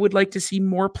something I would like to see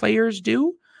more players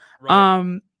do.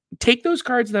 Right. Take those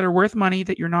cards that are worth money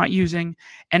that you're not using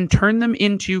and turn them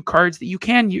into cards that you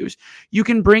can use. You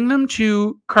can bring them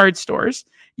to card stores.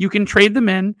 You can trade them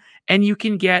in and you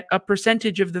can get a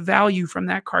percentage of the value from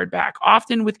that card back.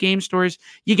 Often with game stores,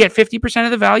 you get 50%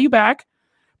 of the value back,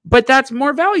 but that's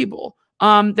more valuable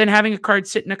than having a card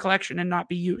sit in a collection and not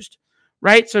be used.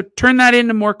 Right? So turn that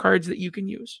into more cards that you can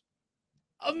use.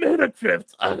 A mana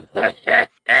crypt. All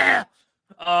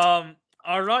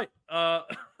right.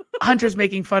 Hunter's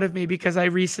making fun of me because I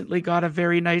recently got a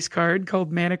very nice card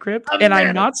called Mana Crypt, and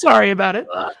I'm not sorry about it.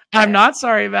 I'm not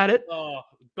sorry about it. Oh,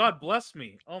 God bless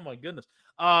me. Oh my goodness.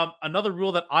 Another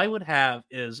rule that I would have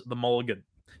is the mulligan.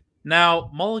 Now,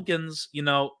 mulligans,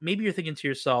 maybe you're thinking to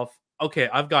yourself, okay,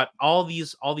 I've got all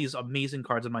these amazing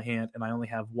cards in my hand, and I only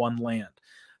have 1 land.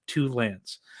 2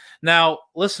 lands. Now,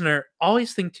 listener,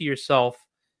 always think to yourself,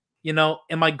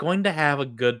 am I going to have a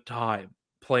good time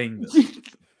playing this?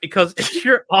 Because if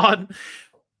you're on,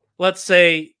 let's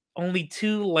say, only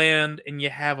 2 land and you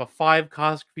have a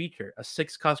 5-cost creature, a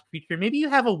 6-cost creature, maybe you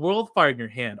have a Worldfire in your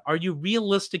hand. Are you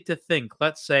realistic to think,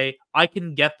 let's say, I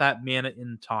can get that mana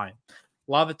in time?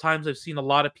 A lot of the times I've seen a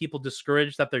lot of people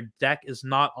discouraged that their deck is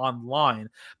not online,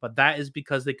 but that is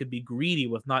because they could be greedy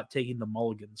with not taking the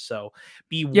mulligans. So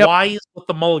be wise with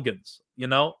the mulligans.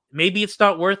 Maybe it's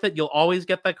not worth it. You'll always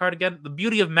get that card again. The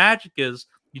beauty of Magic is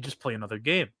you just play another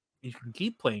game. You can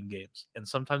keep playing games, and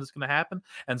sometimes it's going to happen,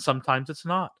 and sometimes it's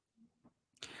not.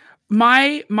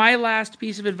 My last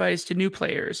piece of advice to new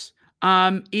players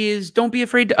is don't be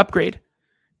afraid to upgrade.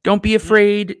 Don't be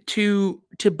afraid to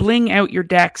bling out your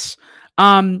decks.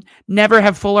 Never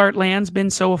have full art lands been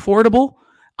so affordable.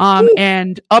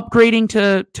 And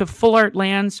upgrading to full art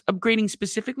lands, upgrading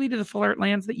specifically to the full art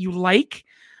lands that you like,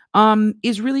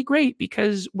 is really great,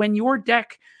 because when your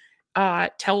deck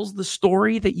tells the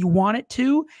story that you want it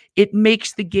to, it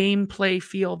makes the gameplay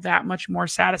feel that much more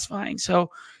satisfying.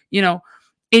 So,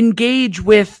 engage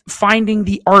with finding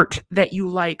the art that you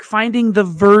like, finding the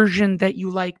version that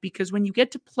you like, because when you get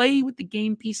to play with the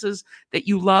game pieces that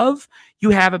you love, you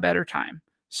have a better time.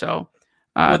 So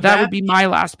that would be my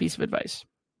last piece of advice.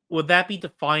 Would that be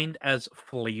defined as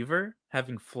flavor,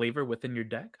 having flavor within your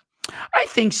deck? I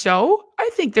think so. I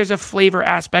think there's a flavor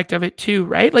aspect of it too,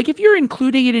 right? Like if you're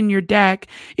including it in your deck,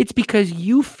 it's because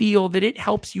you feel that it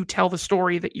helps you tell the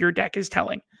story that your deck is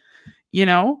telling,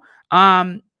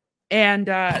 And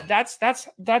that's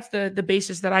the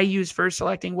basis that I use for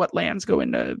selecting what lands go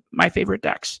into my favorite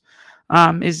decks.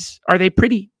 Are they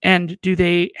pretty, and do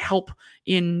they help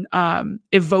in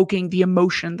evoking the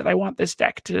emotion that I want this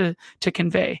deck to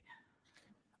convey?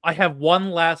 I have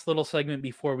one last little segment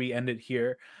before we end it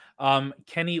here.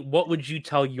 Kenny, what would you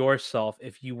tell yourself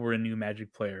if you were a new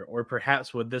Magic player? Or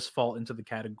perhaps would this fall into the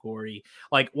category,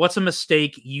 like, what's a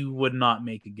mistake you would not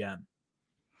make again?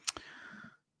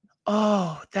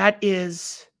 Oh, that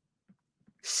is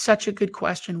such a good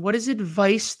question. What is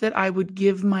advice that I would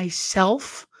give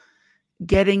myself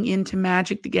getting into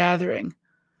Magic the Gathering?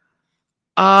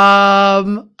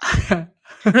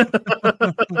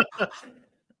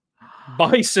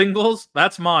 Buy singles?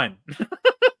 That's mine.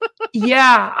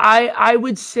 Yeah, I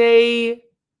would say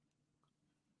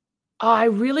I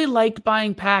really liked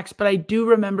buying packs, but I do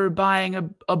remember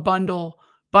buying a bundle,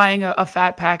 buying a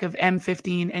fat pack of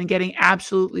M15 and getting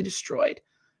absolutely destroyed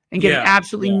and getting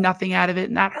absolutely nothing out of it.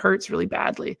 And that hurts really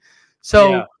badly.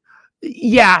 So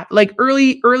yeah, like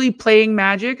early playing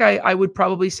Magic, I would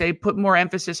probably say put more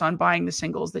emphasis on buying the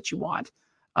singles that you want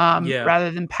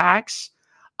rather than packs.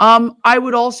 I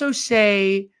would also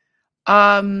say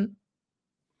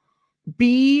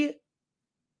be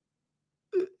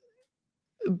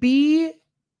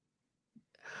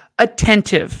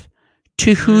attentive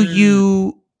to who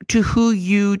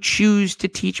you choose to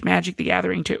teach Magic the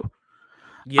Gathering to.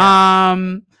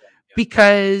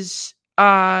 Because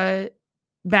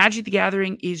Magic the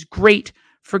Gathering is great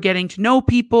for getting to know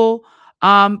people,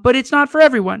 but it's not for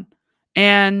everyone.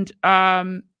 And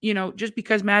just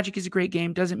because Magic is a great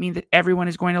game doesn't mean that everyone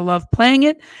is going to love playing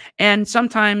it. And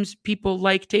sometimes people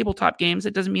like tabletop games.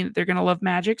 It doesn't mean that they're going to love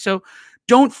Magic. So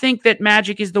don't think that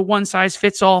Magic is the one size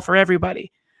fits all for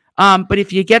everybody. But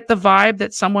if you get the vibe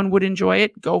that someone would enjoy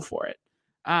it, go for it.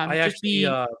 I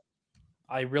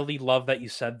really love that you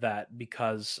said that,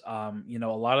 because, a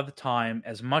lot of the time,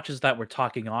 as much as that we're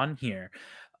talking on here,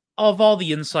 of all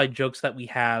the inside jokes that we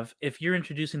have, if you're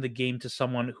introducing the game to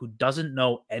someone who doesn't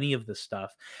know any of this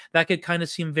stuff, that could kind of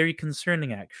seem very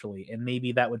concerning, actually, and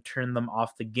maybe that would turn them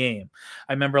off the game.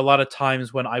 I remember a lot of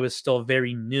times when I was still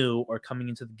very new or coming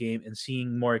into the game and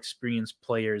seeing more experienced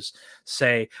players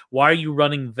say, why are you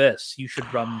running this? You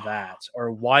should run that.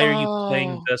 Or why are you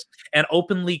playing this? And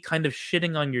openly kind of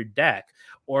shitting on your deck.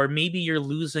 Or maybe you're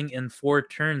losing in 4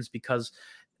 turns because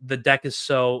the deck is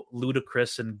so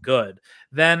ludicrous and good,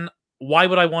 then why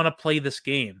would I want to play this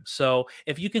game? So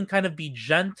if you can kind of be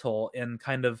gentle and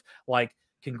kind of like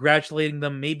congratulating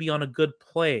them maybe on a good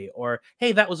play, or,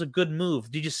 hey, that was a good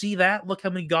move. Did you see that? Look how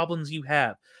many goblins you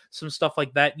have. Some stuff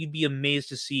like that. You'd be amazed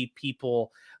to see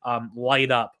people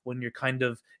light up when you're kind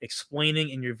of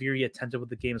explaining and you're very attentive with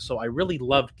the game. So I really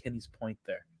loved Kenny's point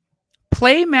there.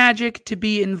 Play Magic to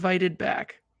be invited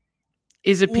back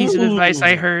is a piece of advice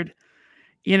I heard.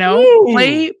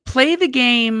 Play the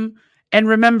game, and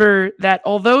remember that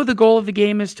although the goal of the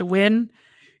game is to win,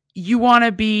 you want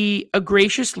to be a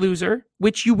gracious loser,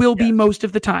 which you will be most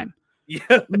of the time.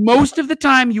 Most of the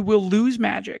time you will lose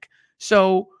Magic.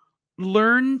 So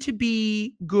learn to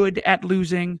be good at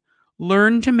losing,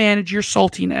 learn to manage your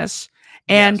saltiness,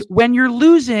 and Yes. when you're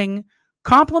losing,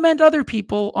 compliment other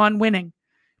people on winning.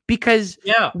 Because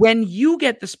Yeah. when you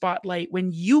get the spotlight,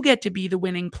 when you get to be the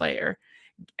winning player,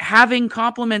 having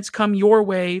compliments come your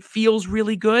way feels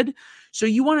really good. So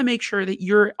you want to make sure that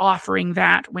you're offering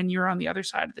that when you're on the other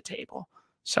side of the table.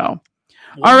 So, all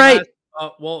One right.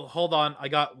 last well, hold on. I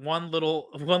got one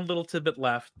little tidbit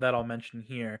left that I'll mention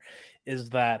here is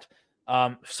that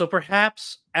so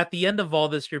perhaps at the end of all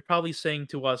this, you're probably saying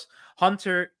to us,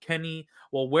 Hunter, Kenny,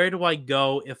 well, where do I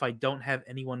go if I don't have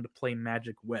anyone to play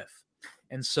Magic with?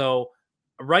 And so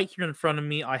right here in front of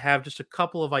me, I have just a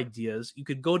couple of ideas. You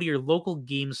could go to your local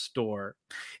game store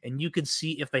and you could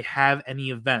see if they have any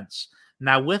events.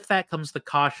 Now, with that comes the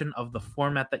caution of the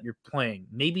format that you're playing.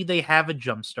 Maybe they have a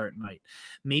Jumpstart night.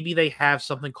 Maybe they have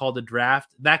something called a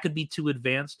draft. That could be too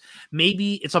advanced.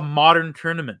 Maybe it's a modern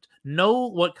tournament. Know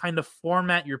what kind of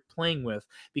format you're playing with,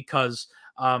 because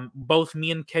both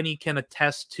me and Kenny can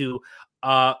attest to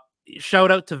shout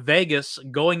out to Vegas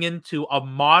going into a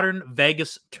modern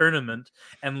Vegas tournament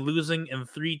and losing in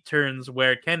 3 turns,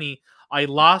 where Kenny, I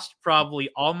lost probably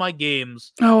all my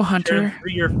games Oh, turn Hunter.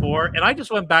 3 or 4, and I just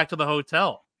went back to the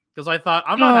hotel because I thought,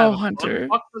 I'm not Oh, having fun. Hunter.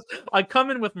 Fuck this. I come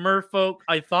in with Merfolk.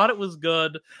 I thought it was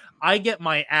good. I get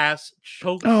my ass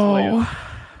choke slammed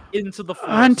Oh, into the floor.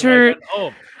 So I Hunter.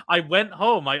 went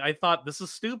home. I thought, this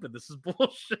is stupid. This is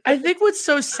bullshit. I think what's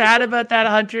so sad about that,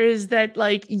 Hunter, is that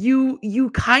like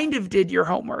you kind of did your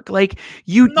homework. Like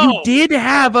you No, did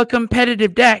have a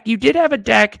competitive deck. You did have a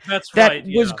deck that's that right.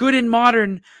 was Yeah. good in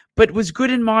modern, but was good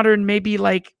in modern maybe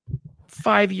like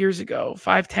 5 years ago,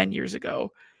 5-10 years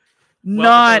ago. Well, if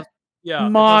I was, Not yeah, if I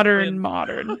was modern, playing,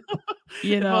 modern.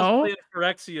 You if I was know, playing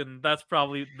Phyrexian, that's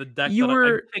probably the deck you that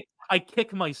were I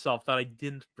kick myself that I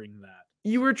didn't bring that.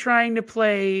 you were trying to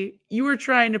play. You were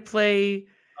trying to play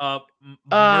uh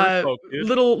Merfolk, dude.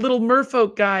 little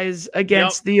merfolk guys Yep.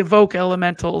 against the evoke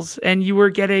elementals, and you were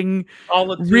getting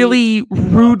Solitude, really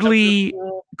Emperor's rudely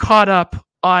Pool. caught up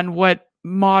on what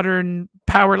modern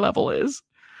power level is.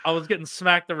 I was getting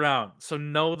smacked around. So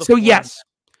know the So format. yes,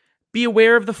 be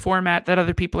aware of the format that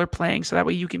other people are playing, so that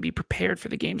way you can be prepared for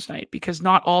the games night, because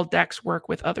not all decks work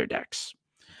with other decks.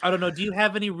 I don't know. Do you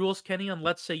have any rules, Kenny, on,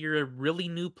 let's say you're a really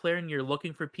new player and you're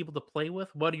looking for people to play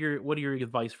with? What are your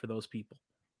advice for those people?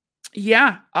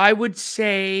 Yeah, I would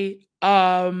say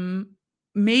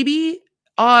maybe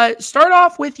start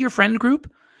off with your friend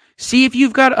group. See if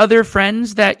you've got other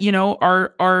friends that,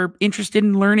 are interested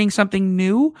in learning something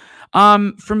new.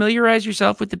 Familiarize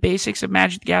yourself with the basics of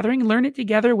Magic the Gathering, learn it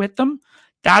together with them.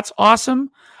 That's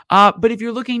awesome. But if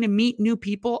you're looking to meet new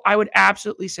people, I would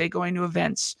absolutely say going to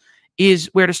events is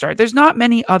where to start. There's not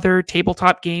many other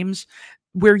tabletop games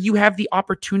where you have the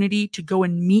opportunity to go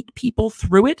and meet people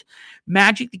through it.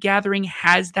 Magic the Gathering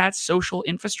has that social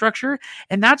infrastructure,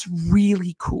 and that's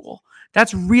really cool.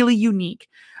 That's really unique.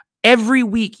 Every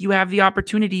week you have the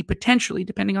opportunity, potentially,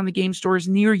 depending on the game stores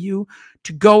near you,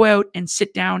 to go out and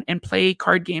sit down and play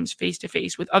card games face to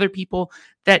face with other people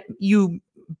that you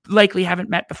likely haven't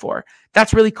met before.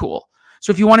 That's really cool.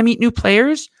 So if you want to meet new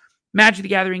players, Magic the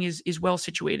Gathering is well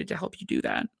situated to help you do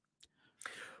that.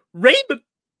 Raymond.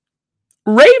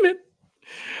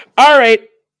 All right.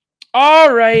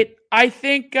 I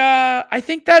think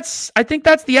that's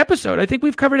the episode. I think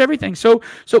we've covered everything. So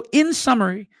in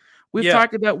summary, we've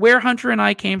talked about where Hunter and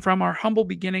I came from, our humble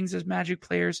beginnings as Magic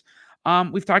players.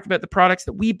 We've talked about the products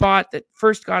that we bought that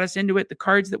first got us into it, the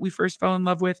cards that we first fell in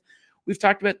love with. We've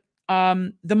talked about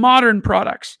the modern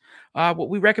products, what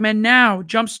we recommend now,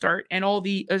 Jumpstart, and all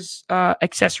the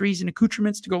accessories and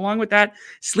accoutrements to go along with that,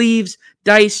 sleeves,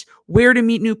 dice, where to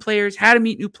meet new players, how to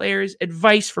meet new players,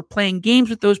 advice for playing games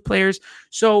with those players.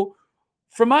 So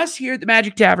from us here at the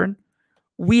Magic Tavern,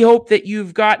 we hope that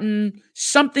you've gotten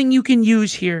something you can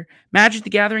use here. Magic the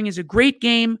Gathering is a great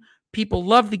game. People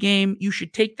love the game. You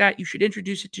should take that. You should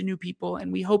introduce it to new people,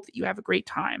 and we hope that you have a great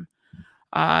time.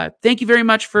 Thank you very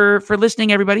much for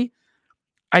listening, everybody.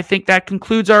 I think that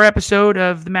concludes our episode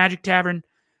of the Magic Tavern.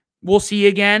 We'll see you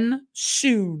again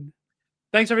soon.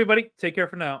 Thanks, everybody. Take care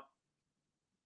for now.